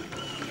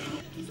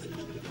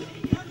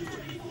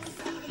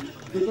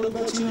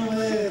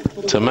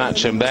 To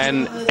match him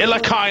then,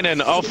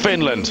 Ilakainen of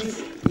Finland.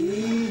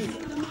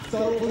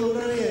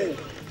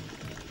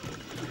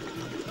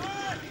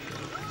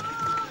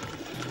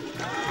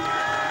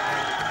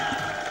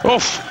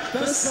 Oof,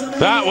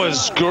 that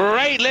was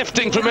great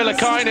lifting from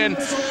Ilakainen,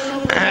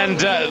 and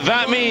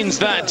that means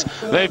that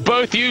they've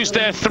both used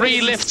their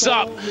 3 lifts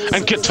up,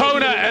 and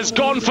Katona has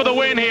gone for the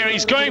win here.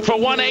 He's going for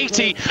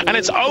 180, and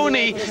it's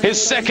only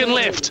his second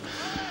lift.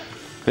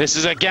 This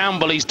is a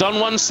gamble. He's done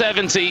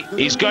 170.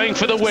 He's going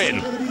for the win.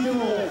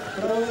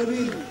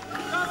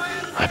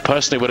 I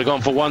personally would have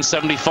gone for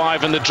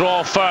 175 in the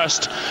draw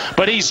first,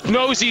 but he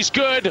knows he's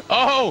good.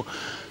 Oh!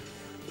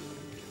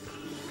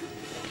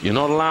 You're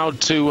not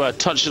allowed to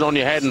touch it on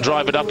your head and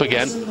drive it up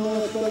again.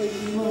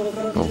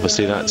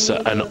 Obviously, that's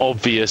an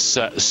obvious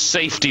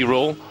safety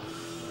rule.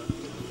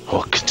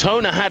 Oh,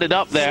 Katona had it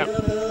up there.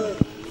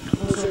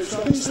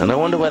 And I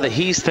wonder whether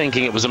he's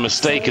thinking it was a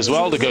mistake as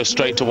well to go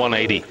straight to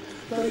 180.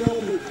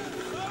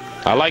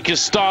 I like his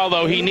style,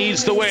 though. He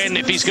needs the win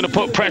if he's going to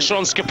put pressure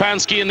on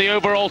Skapansky in the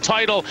overall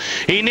title.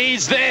 He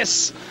needs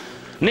this.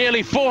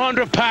 Nearly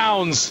 400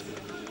 pounds.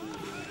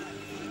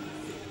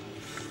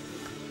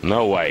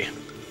 No way.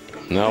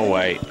 No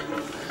way.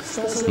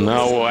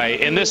 No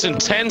way. In this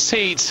intense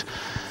heat,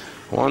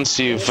 once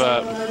you've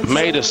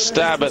made a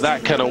stab at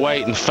that kind of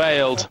weight and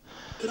failed,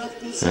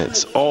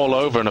 it's all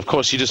over. And of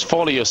course you just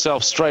follow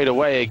yourself straight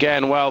away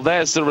again. Well,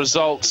 there's the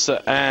results,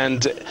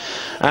 and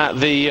at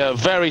the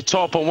very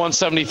top on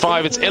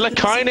 175, it's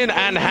Ilakainen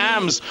and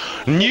Hams.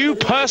 New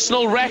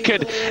personal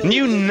record,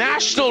 new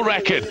national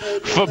record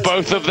for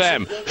both of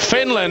them.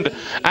 Finland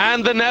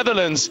and the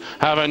Netherlands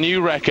have a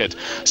new record.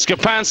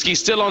 Skapansky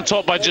still on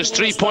top by just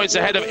 3 points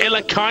ahead of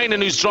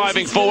Ilakainen, who's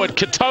driving forward.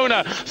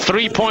 Katona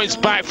 3 points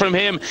back from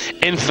him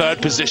in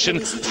third position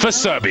for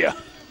Serbia.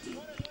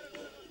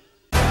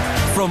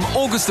 From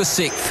August the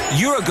 6th,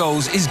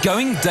 Eurogoals is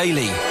going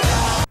daily.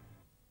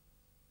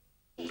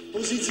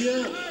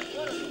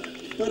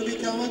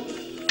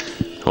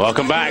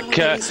 Welcome back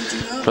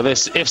for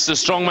this IFSA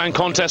Strongman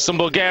contest in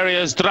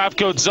Bulgaria.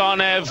 Zdravko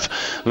Zanev,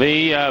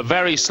 the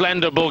very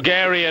slender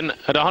Bulgarian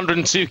at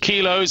 102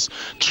 kilos,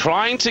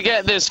 trying to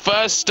get this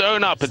first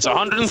stone up. It's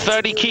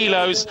 130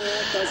 kilos,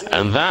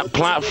 and that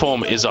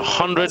platform is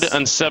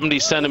 170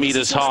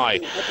 centimeters high.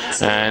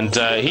 And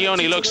he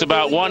only looks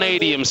about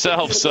 180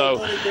 himself,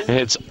 so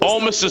it's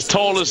almost as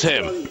tall as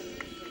him.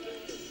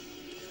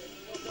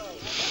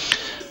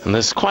 And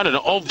there's quite an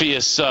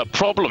obvious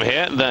problem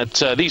here,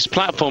 that these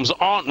platforms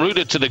aren't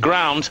rooted to the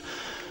ground.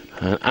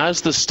 And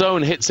as the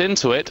stone hits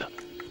into it,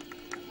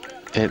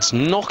 it's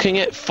knocking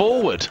it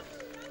forward.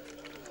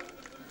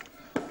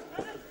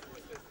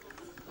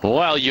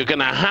 Well, you're going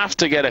to have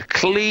to get a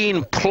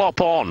clean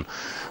plop on,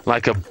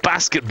 like a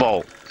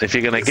basketball, if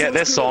you're going to get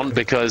this on,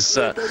 because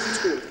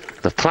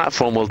the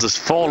platform will just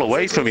fall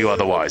away from you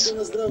otherwise.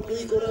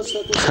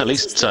 At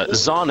least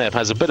Zanev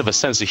has a bit of a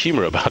sense of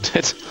humor about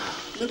it.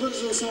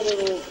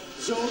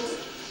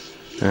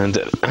 And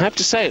I have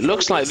to say, it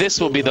looks like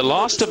this will be the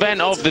last event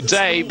of the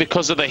day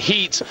because of the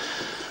heat.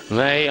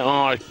 They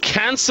are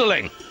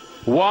cancelling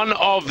one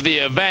of the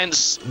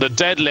events, the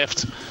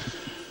deadlift.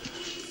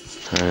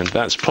 And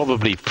that's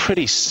probably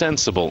pretty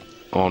sensible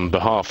on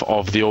behalf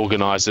of the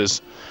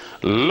organisers.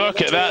 Look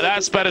at that.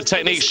 That's better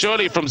technique,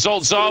 surely, from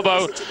Zsolt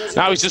Szabo.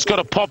 Now he's just got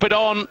to pop it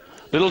on.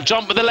 Little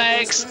jump with the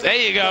legs. There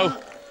you go.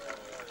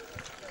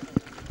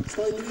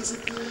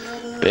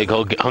 Big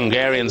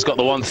Hungarian's got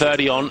the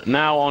 130 on.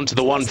 Now on to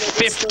the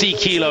 150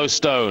 kilo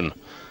stone.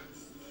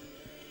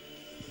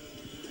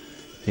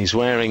 He's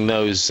wearing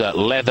those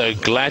leather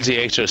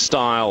gladiator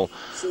style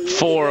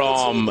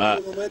forearm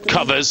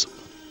covers.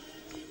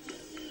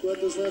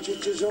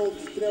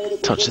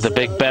 Touch of the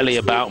big belly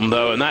about him,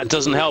 though, and that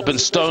doesn't help in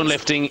stone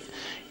lifting.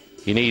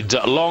 You need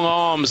long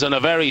arms and a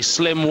very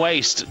slim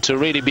waist to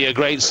really be a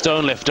great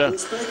stone lifter.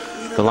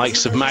 The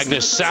likes of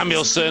Magnus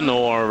Samuelsson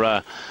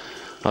or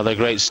Other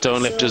great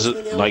stone lifters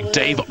like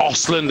Dave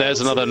Oslin,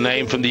 there's another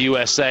name from the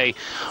USA.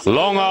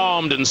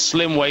 Long-armed and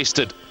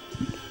slim-waisted.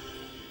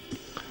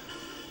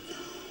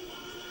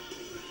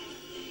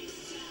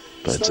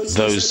 But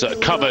those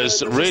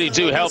covers really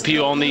do help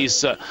you on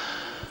these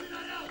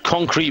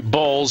concrete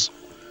balls.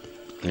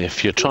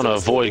 If you're trying to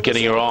avoid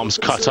getting your arms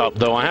cut up,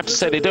 though, I have to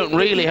say they don't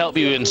really help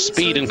you in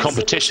speed and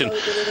competition.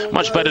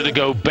 Much better to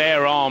go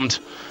bare-armed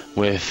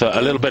with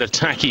a little bit of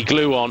tacky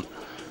glue on.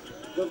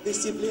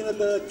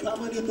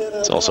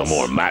 It's also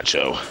more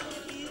macho.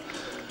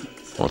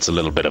 What's a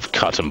little bit of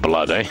cut and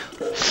blood, eh?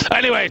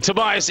 Anyway,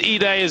 Tobias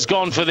Ide has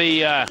gone for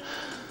the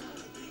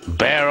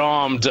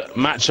bare-armed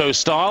macho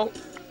style.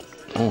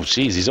 Oh,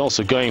 geez, he's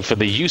also going for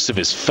the use of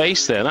his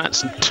face there.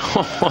 That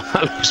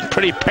looks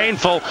pretty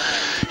painful.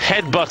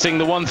 Headbutting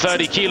the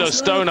 130-kilo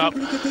stone up.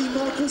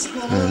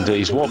 And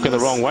he's walking the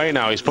wrong way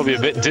now. He's probably a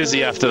bit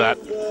dizzy after that.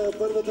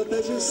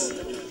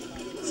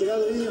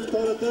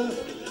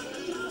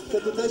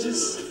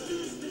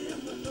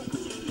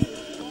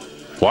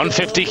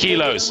 150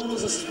 kilos.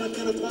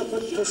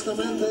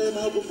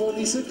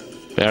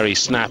 Very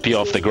snappy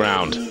off the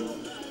ground.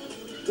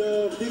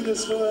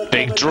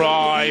 Big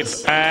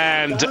drive,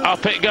 and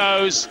up it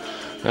goes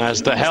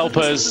as the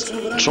helpers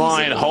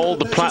try and hold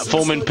the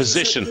platform in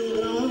position.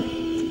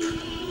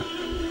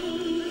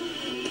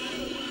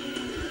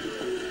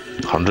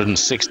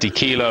 160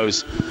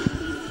 kilos.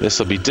 This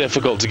will be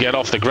difficult to get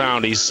off the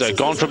ground. He's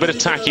gone for a bit of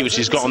tacky, which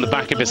he's got on the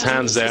back of his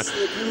hands there.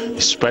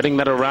 He's spreading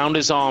that around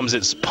his arms.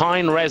 It's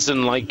pine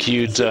resin like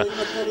you'd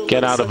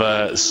get out of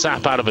a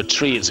sap out of a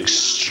tree. It's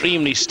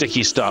extremely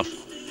sticky stuff.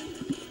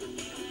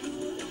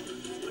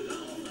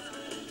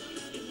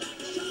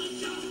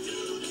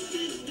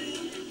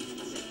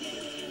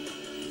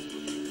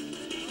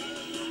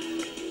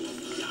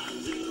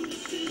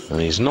 And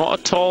he's not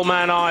a tall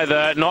man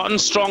either, not in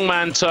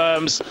strongman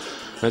terms.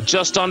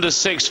 Just under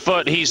 6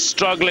 foot, he's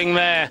struggling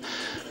there,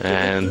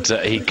 and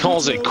he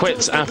calls it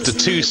quits after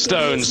 2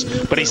 stones,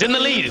 but he's in the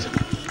lead.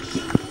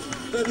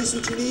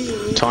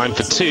 Time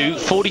for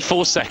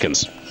 2:44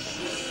 seconds.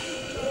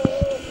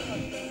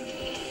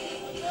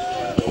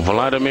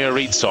 Vladimir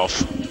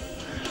Ritsov,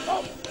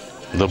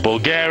 the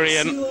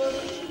Bulgarian,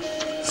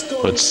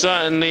 would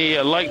certainly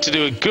like to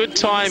do a good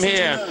time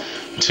here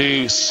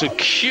to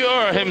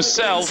secure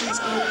himself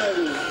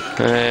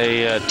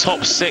a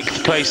top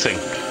 6th placing.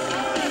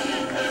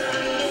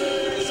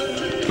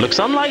 Looks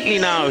unlikely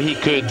now he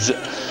could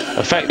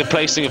affect the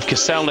placing of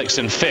Kaselniks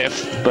in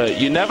 5th, but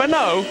you never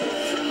know.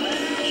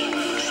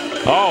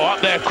 Oh,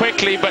 up there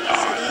quickly, but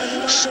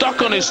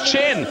stuck on his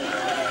chin.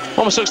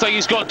 Almost looks like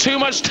he's got too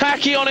much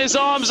tacky on his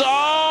arms.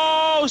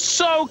 Oh,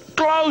 so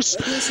close.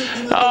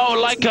 Oh,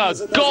 like a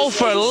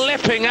golfer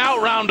lipping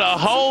out round a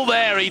hole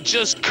there. He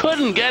just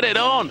couldn't get it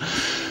on.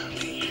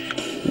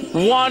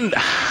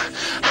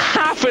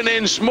 1/2 an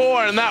inch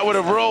more and that would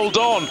have rolled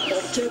on.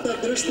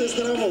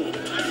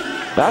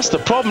 That's the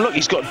problem. Look,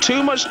 he's got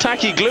too much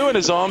tacky glue in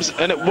his arms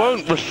and it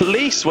won't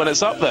release when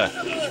it's up there.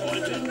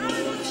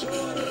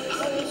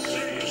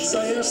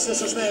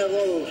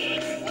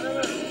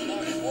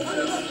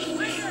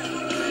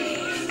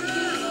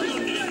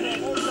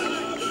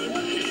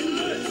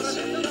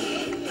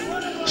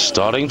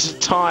 Starting to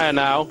tire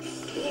now.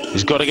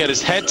 He's got to get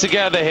his head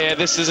together here.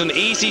 This is an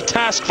easy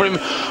task for him.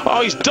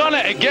 Oh, he's done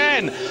it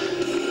again.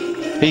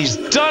 He's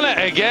done it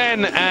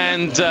again,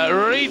 and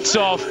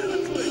Ritsov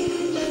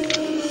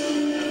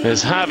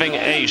is having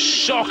a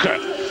shocker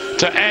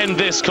to end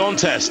this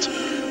contest.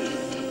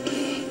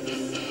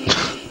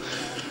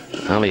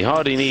 Well, he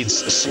hardly needs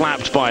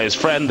slapped by his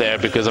friend there,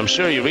 because I'm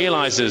sure he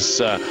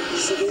realizes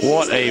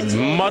what a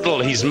muddle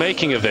he's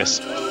making of this.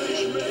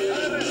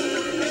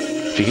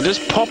 If he can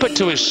just pop it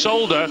to his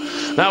shoulder,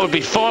 that would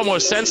be far more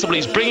sensible.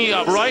 He's bringing it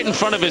up right in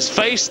front of his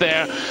face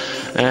there,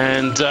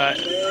 and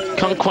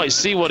can't quite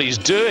see what he's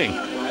doing.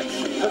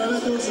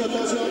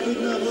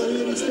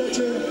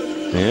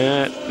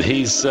 Yeah,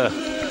 he's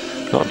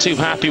not too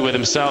happy with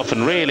himself,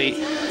 and really,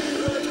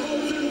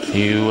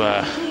 you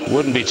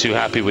wouldn't be too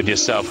happy with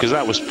yourself, because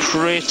that was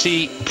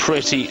pretty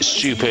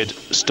stupid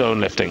stone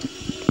lifting.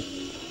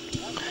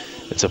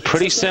 It's a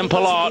pretty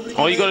simple art.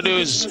 All you got to do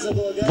is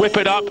whip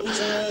it up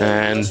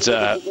and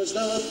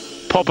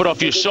pop it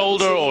off your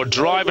shoulder or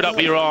drive it up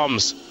your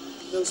arms.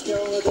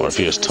 Or if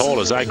you're as tall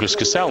as Agris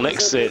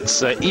Kaselniks,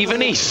 it's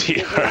even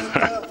easier.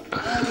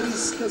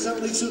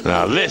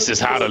 Now this is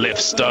how to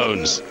lift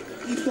stones.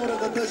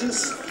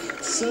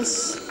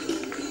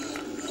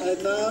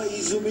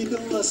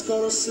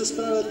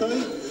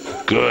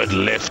 Good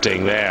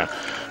lifting there.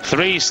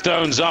 3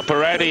 stones up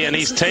already and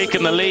he's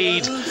taken the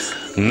lead.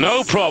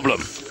 No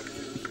problem.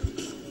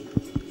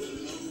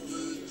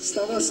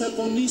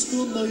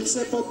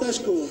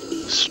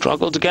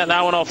 Struggled to get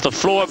that one off the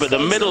floor, but the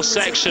middle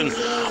section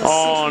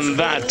on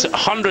that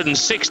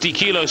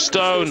 160-kilo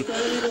stone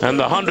and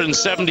the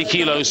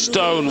 170-kilo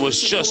stone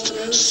was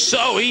just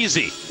so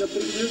easy.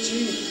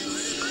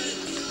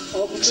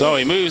 So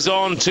he moves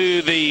on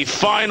to the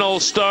final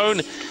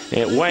stone.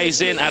 It weighs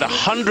in at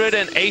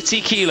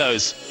 180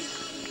 kilos.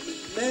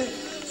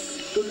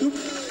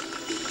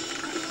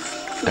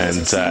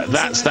 And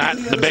that's that.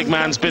 The big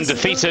man's been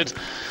defeated.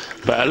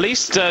 But at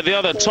least the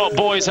other top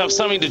boys have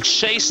something to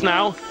chase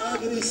now.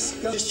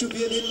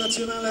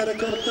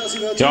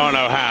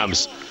 Jarno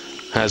Hams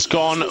has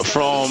gone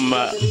from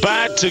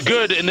bad to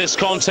good in this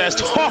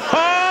contest. Ho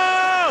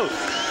ho!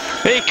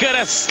 He could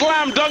have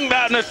slam dunked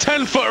that in a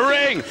 10-foot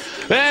ring.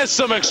 There's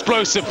some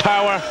explosive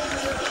power.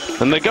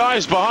 And the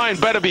guys behind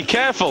better be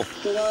careful.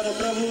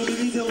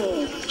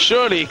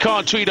 Surely he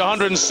can't treat a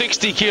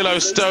 160-kilo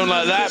stone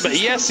like that, but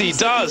yes, he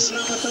does.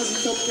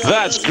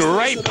 That's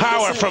great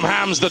power from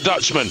Hams, the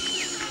Dutchman.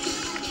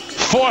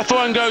 Fourth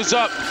one goes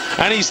up,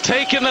 and he's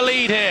taken the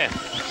lead here.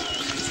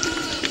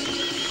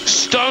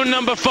 Stone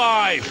number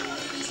 5.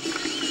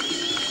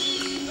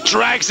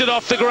 Drags it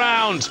off the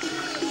ground.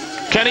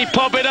 Can he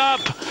pop it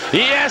up?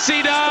 Yes,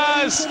 he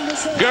does!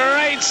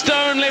 Great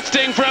stone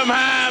lifting from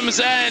Hams,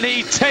 and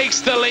he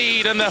takes the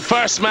lead, and the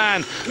first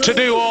man to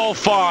do all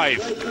 5.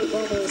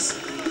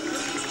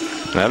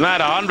 And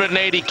that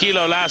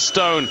 180-kilo last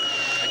stone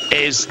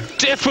is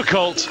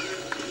difficult,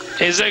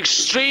 is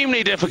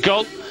extremely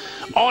difficult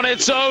on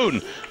its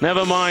own.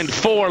 Never mind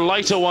 4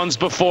 lighter ones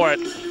before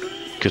it.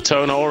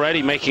 Katona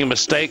already making a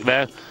mistake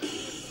there.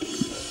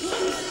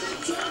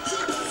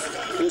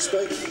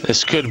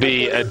 This could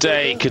be a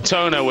day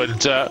Katona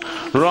would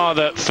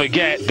rather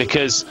forget,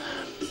 because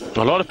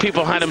a lot of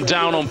people had him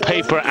down on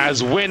paper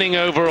as winning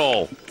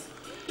overall.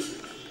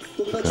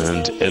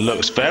 And it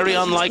looks very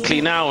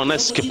unlikely now,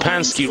 unless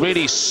Szczepanski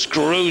really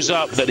screws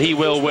up, that he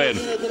will win.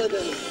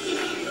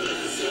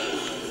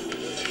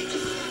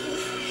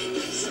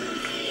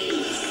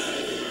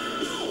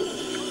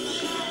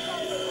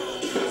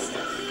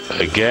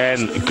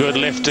 Again, good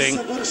lifting.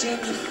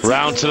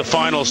 Round to the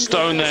final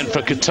stone then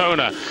for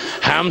Katona.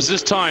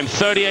 Hams' time,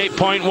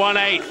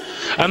 38.18.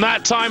 And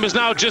that time has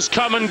now just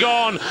come and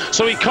gone,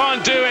 so he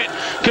can't do it.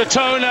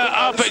 Katona,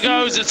 up it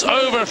goes. It's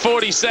over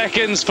 40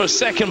 seconds for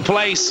second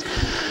place.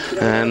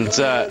 And,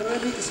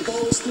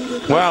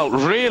 well,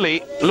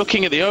 really,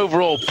 looking at the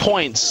overall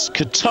points,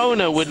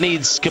 Katona would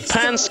need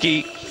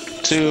Szczepanski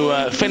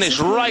to finish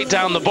right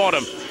down the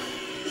bottom.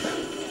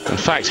 In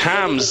fact,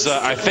 Hams,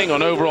 I think,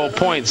 on overall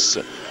points,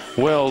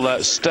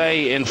 will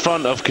stay in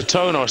front of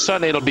Katona, or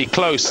certainly it'll be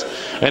close.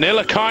 And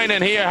Illikainen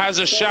here has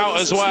a shout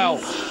as well.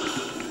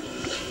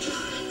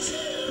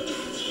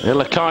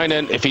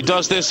 Illikainen, if he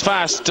does this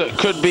fast,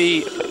 could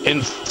be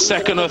in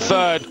second or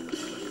third.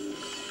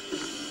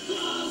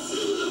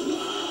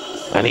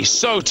 And he's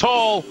so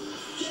tall.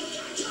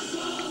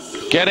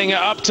 Getting it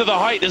up to the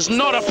height is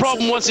not a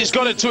problem once he's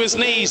got it to his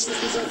knees.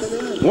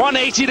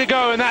 180 to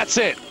go, and that's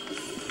it.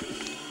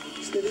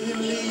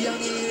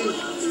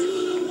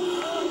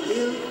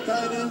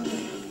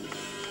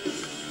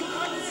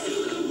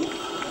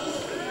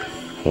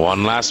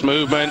 One last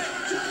movement,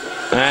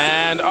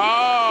 and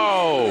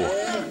oh!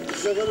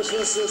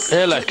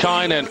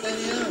 Illikainen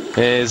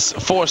is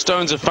 4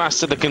 stones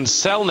faster than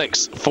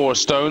Koselnik's 4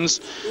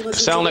 stones.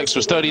 Koselnik's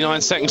was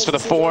 39 seconds for the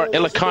 4,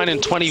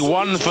 Illikainen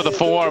 21 for the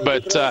 4,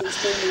 but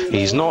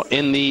he's not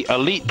in the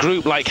elite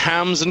group like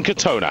Hams and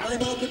Katona.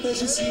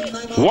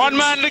 1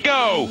 man to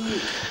go,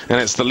 and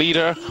it's the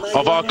leader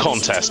of our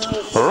contest,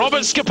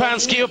 Robert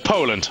Szczepanski of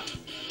Poland.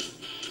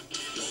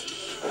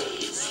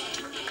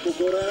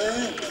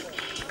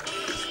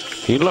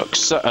 He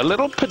looks a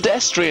little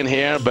pedestrian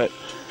here, but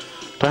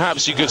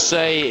perhaps you could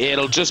say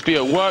it'll just be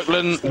a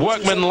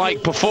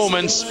workman-like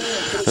performance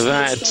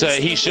that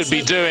he should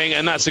be doing,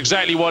 and that's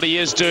exactly what he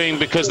is doing,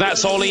 because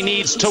that's all he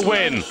needs to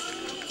win.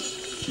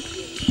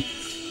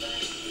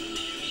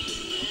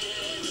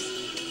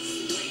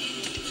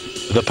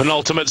 The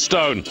penultimate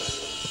stone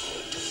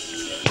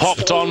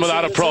popped on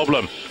without a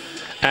problem.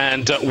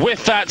 And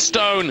with that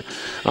stone,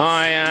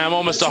 I am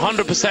almost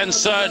 100%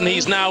 certain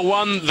he's now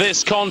won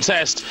this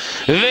contest.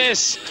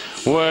 This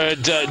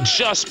would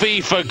just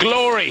be for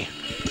glory.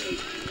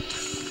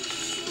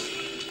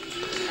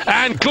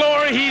 And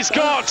glory he's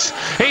got.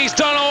 He's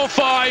done all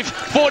 5.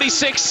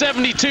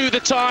 46.72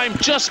 the time,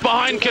 just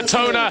behind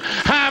Katona.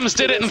 Hams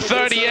did it in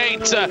 38,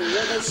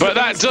 but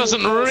that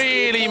doesn't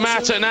really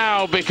matter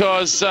now,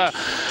 because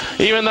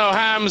even though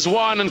Hams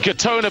won and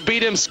Katona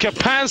beat him,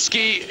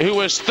 Szczepanski, who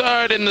was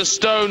 3rd in the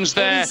stones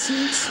there,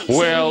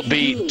 will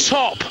be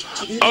top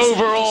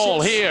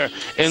overall here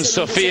in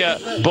Sofia,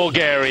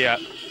 Bulgaria.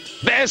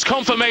 There's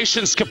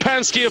confirmation.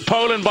 Szczepanski of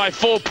Poland by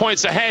 4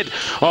 points ahead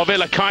of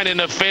Illikainen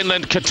of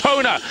Finland.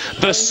 Katona,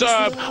 the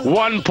Serb,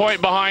 1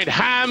 point behind.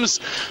 Hams,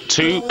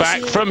 2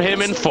 back from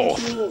him in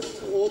 4th.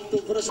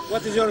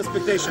 What is your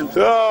expectation?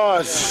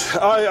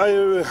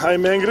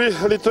 I'm angry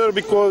a little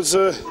because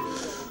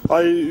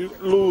I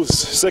lose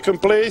 2nd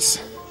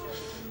place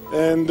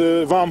and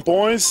 1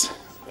 point,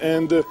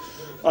 and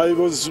I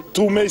was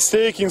 2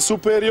 mistakes in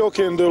super yoke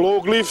and the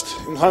log lift.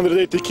 In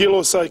 180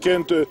 kilos I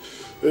can't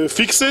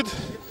fix it.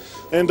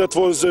 And that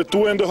was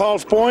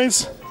 2.5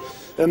 points,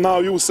 and now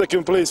you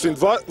 2nd place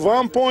with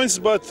 1 point,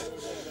 but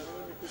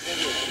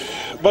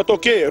But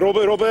okay,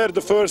 Robert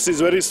the first is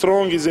very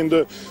strong. He's in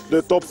the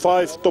top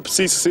 5, top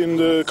 6 in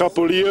a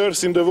couple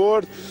years in the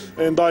world,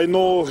 and I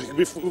know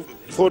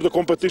before the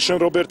competition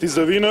Robert is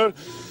the winner.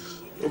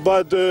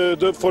 But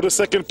for the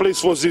second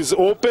place was his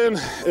open,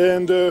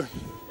 and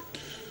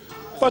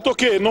but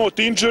okay, not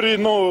injury,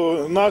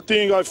 no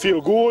nothing. I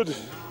feel good.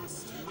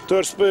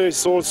 Third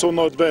place also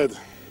not bad.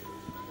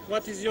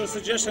 What is your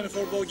suggestion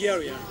for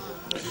Bulgaria?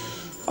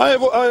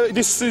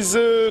 This is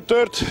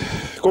third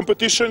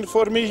competition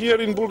for me here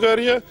in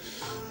Bulgaria.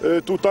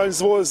 2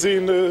 times was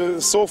in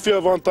Sofia,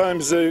 1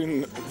 time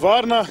in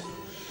Varna,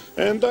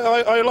 and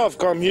I love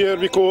come here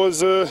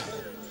because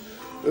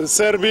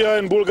Serbia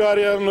and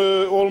Bulgaria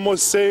are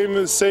almost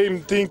same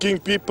thinking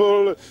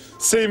people,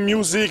 same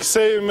music,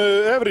 same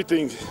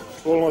everything,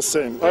 almost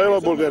same. I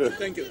love Bulgaria.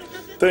 Thank you.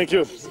 Thank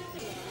you.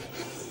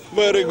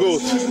 Very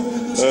good.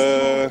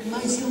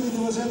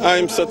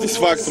 I'm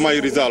satisfied with my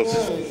result.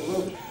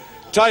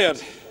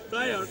 Tired,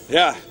 Tired?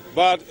 yeah,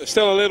 but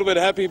still a little bit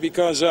happy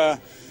because I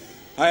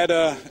had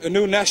a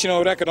new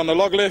national record on the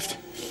log lift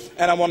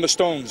and I'm on the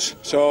stones.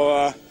 So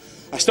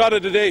I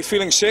started the day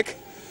feeling sick.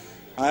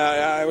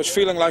 I was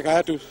feeling like I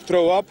had to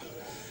throw up,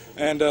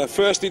 and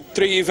first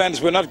 3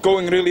 events were not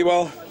going really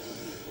well.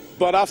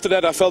 But after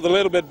that I felt a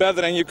little bit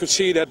better, and you could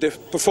see that the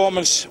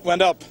performance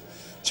went up.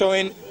 So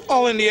in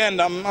the end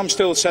I'm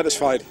still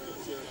satisfied.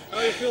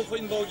 How do you feel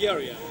in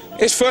Bulgaria?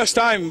 It's first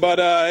time, but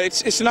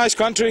it's a nice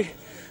country.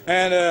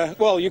 And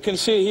well, you can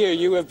see here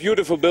you have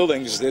beautiful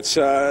buildings. It's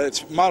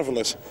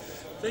marvelous.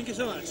 Thank you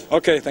so much.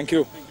 Okay, thank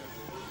you.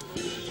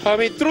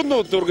 Трудно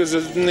от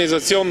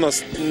организационна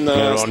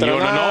страна,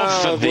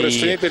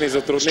 горещените ни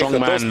затрудниха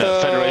Strongman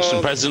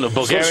Federation President of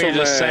Bulgaria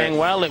just saying,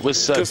 well, it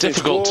was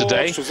difficult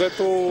today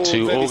to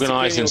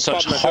organize in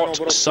such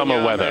hot summer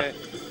weather.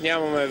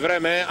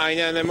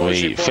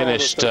 We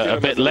finished a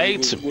bit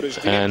late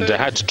and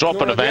had to drop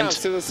an event,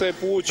 but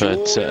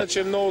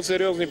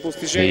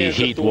the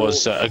heat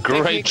was a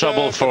great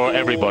trouble for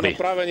everybody.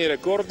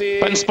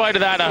 But in spite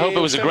of that, I hope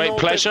it was a great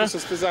pleasure.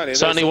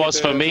 Certainly was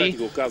for me.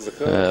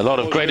 A lot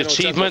of great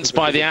achievements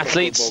by the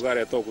athletes.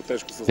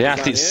 The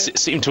athletes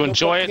seemed to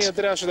enjoy it,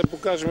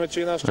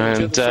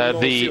 and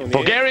the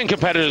Bulgarian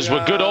competitors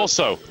were good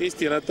also.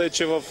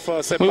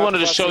 We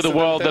wanted to show the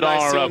world that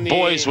our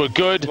boys were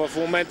good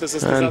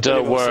and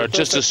were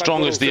just as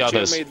strong as the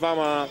others.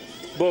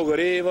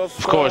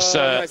 Of course,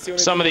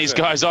 some of these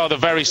guys are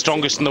the very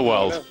strongest in the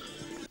world.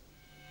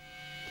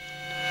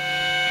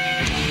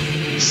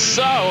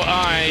 So,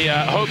 I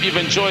hope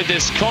you've enjoyed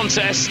this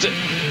contest,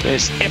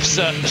 this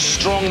IFSA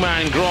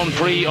Strongman Grand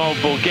Prix of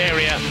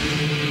Bulgaria,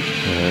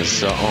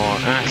 as our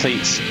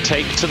athletes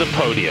take to the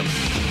podium.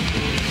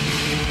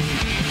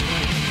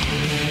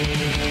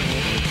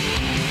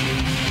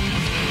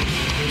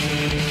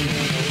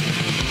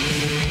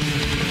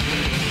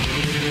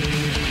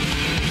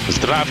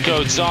 Zdravko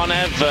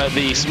Zanev,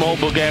 the small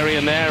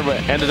Bulgarian there,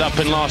 ended up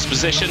in last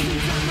position.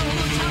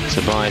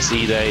 Tobias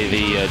Ide,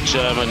 the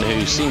German,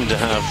 who seemed to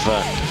have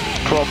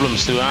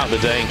problems throughout the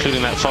day,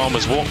 including that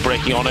farmer's walk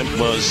breaking on him,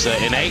 was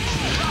in 8th.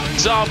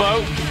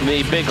 Zabo,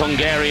 the big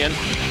Hungarian,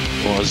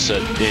 was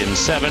in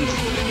 7th.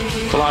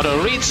 Vlado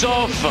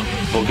Ritsov,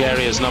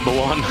 Bulgaria's number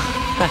 1.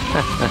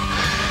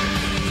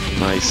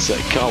 Nice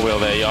cartwheel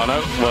there,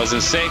 Jarno, was in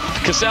 6th.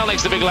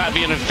 Kaselnik's the big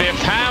Latvian in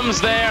 5th. Hams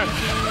there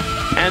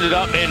ended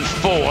up in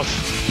 4th.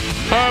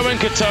 Herman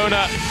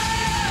Katona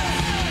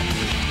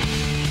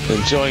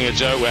enjoying a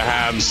joke with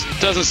Hams.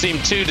 Doesn't seem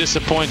too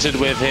disappointed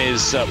with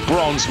his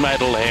bronze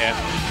medal here.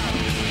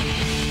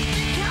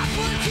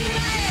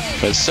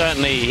 But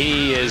certainly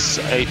he is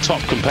a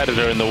top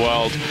competitor in the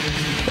world.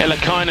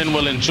 Elakainen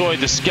will enjoy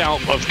the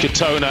scalp of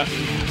Katona.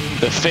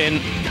 The Finn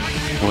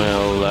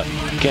will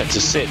get to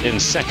sit in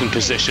 2nd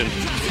position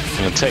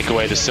and take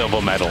away the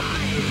silver medal.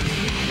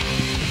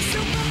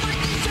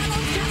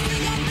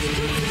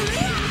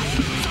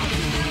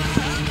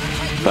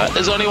 But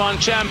there's only one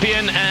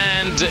champion,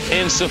 and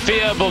in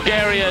Sofia,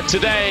 Bulgaria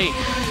today,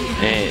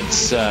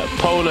 it's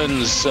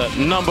Poland's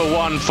number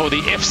 1 for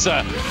the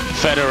IFSA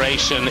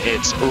Federation.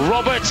 It's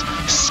Robert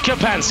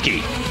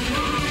Skapanski.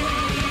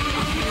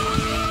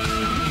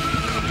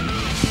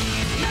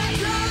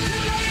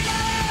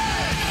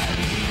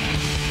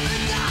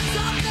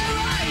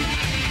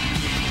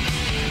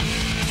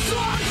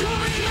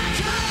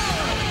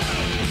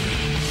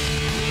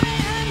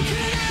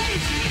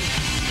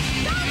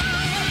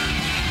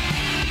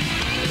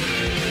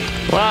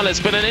 Well, it's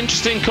been an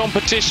interesting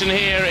competition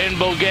here in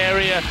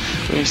Bulgaria.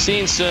 We've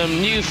seen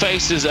some new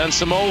faces and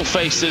some old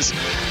faces.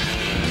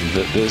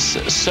 There's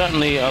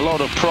certainly a lot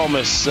of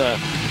promise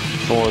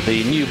for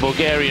the new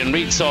Bulgarian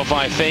Ritsov,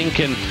 I think.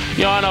 And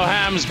Jarno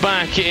Hams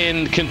back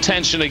in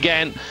contention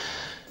again.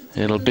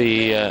 It'll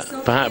be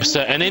perhaps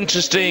an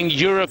interesting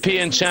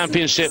European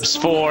Championships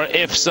for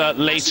IFSA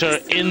later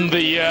in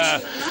the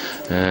year.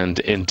 And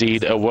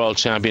indeed a World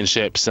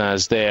Championships,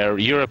 as their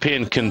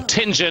European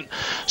contingent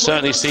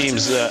certainly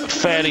seems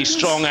fairly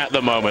strong at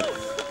the moment.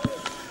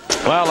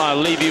 Well, I'll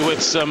leave you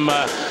with some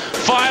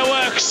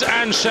fireworks. fireworks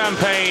and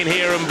champagne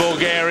here in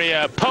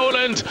Bulgaria.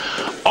 Poland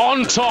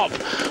on top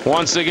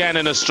once again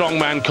in a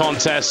strongman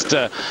contest.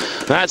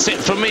 That's it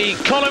from me,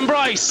 Colin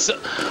Bryce.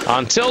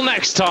 Until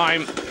next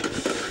time,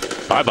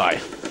 bye-bye.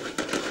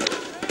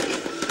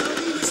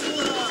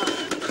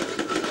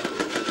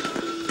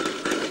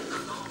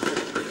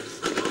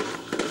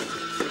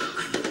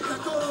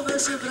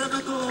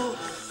 Времето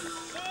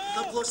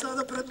на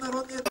площада пред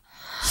Народния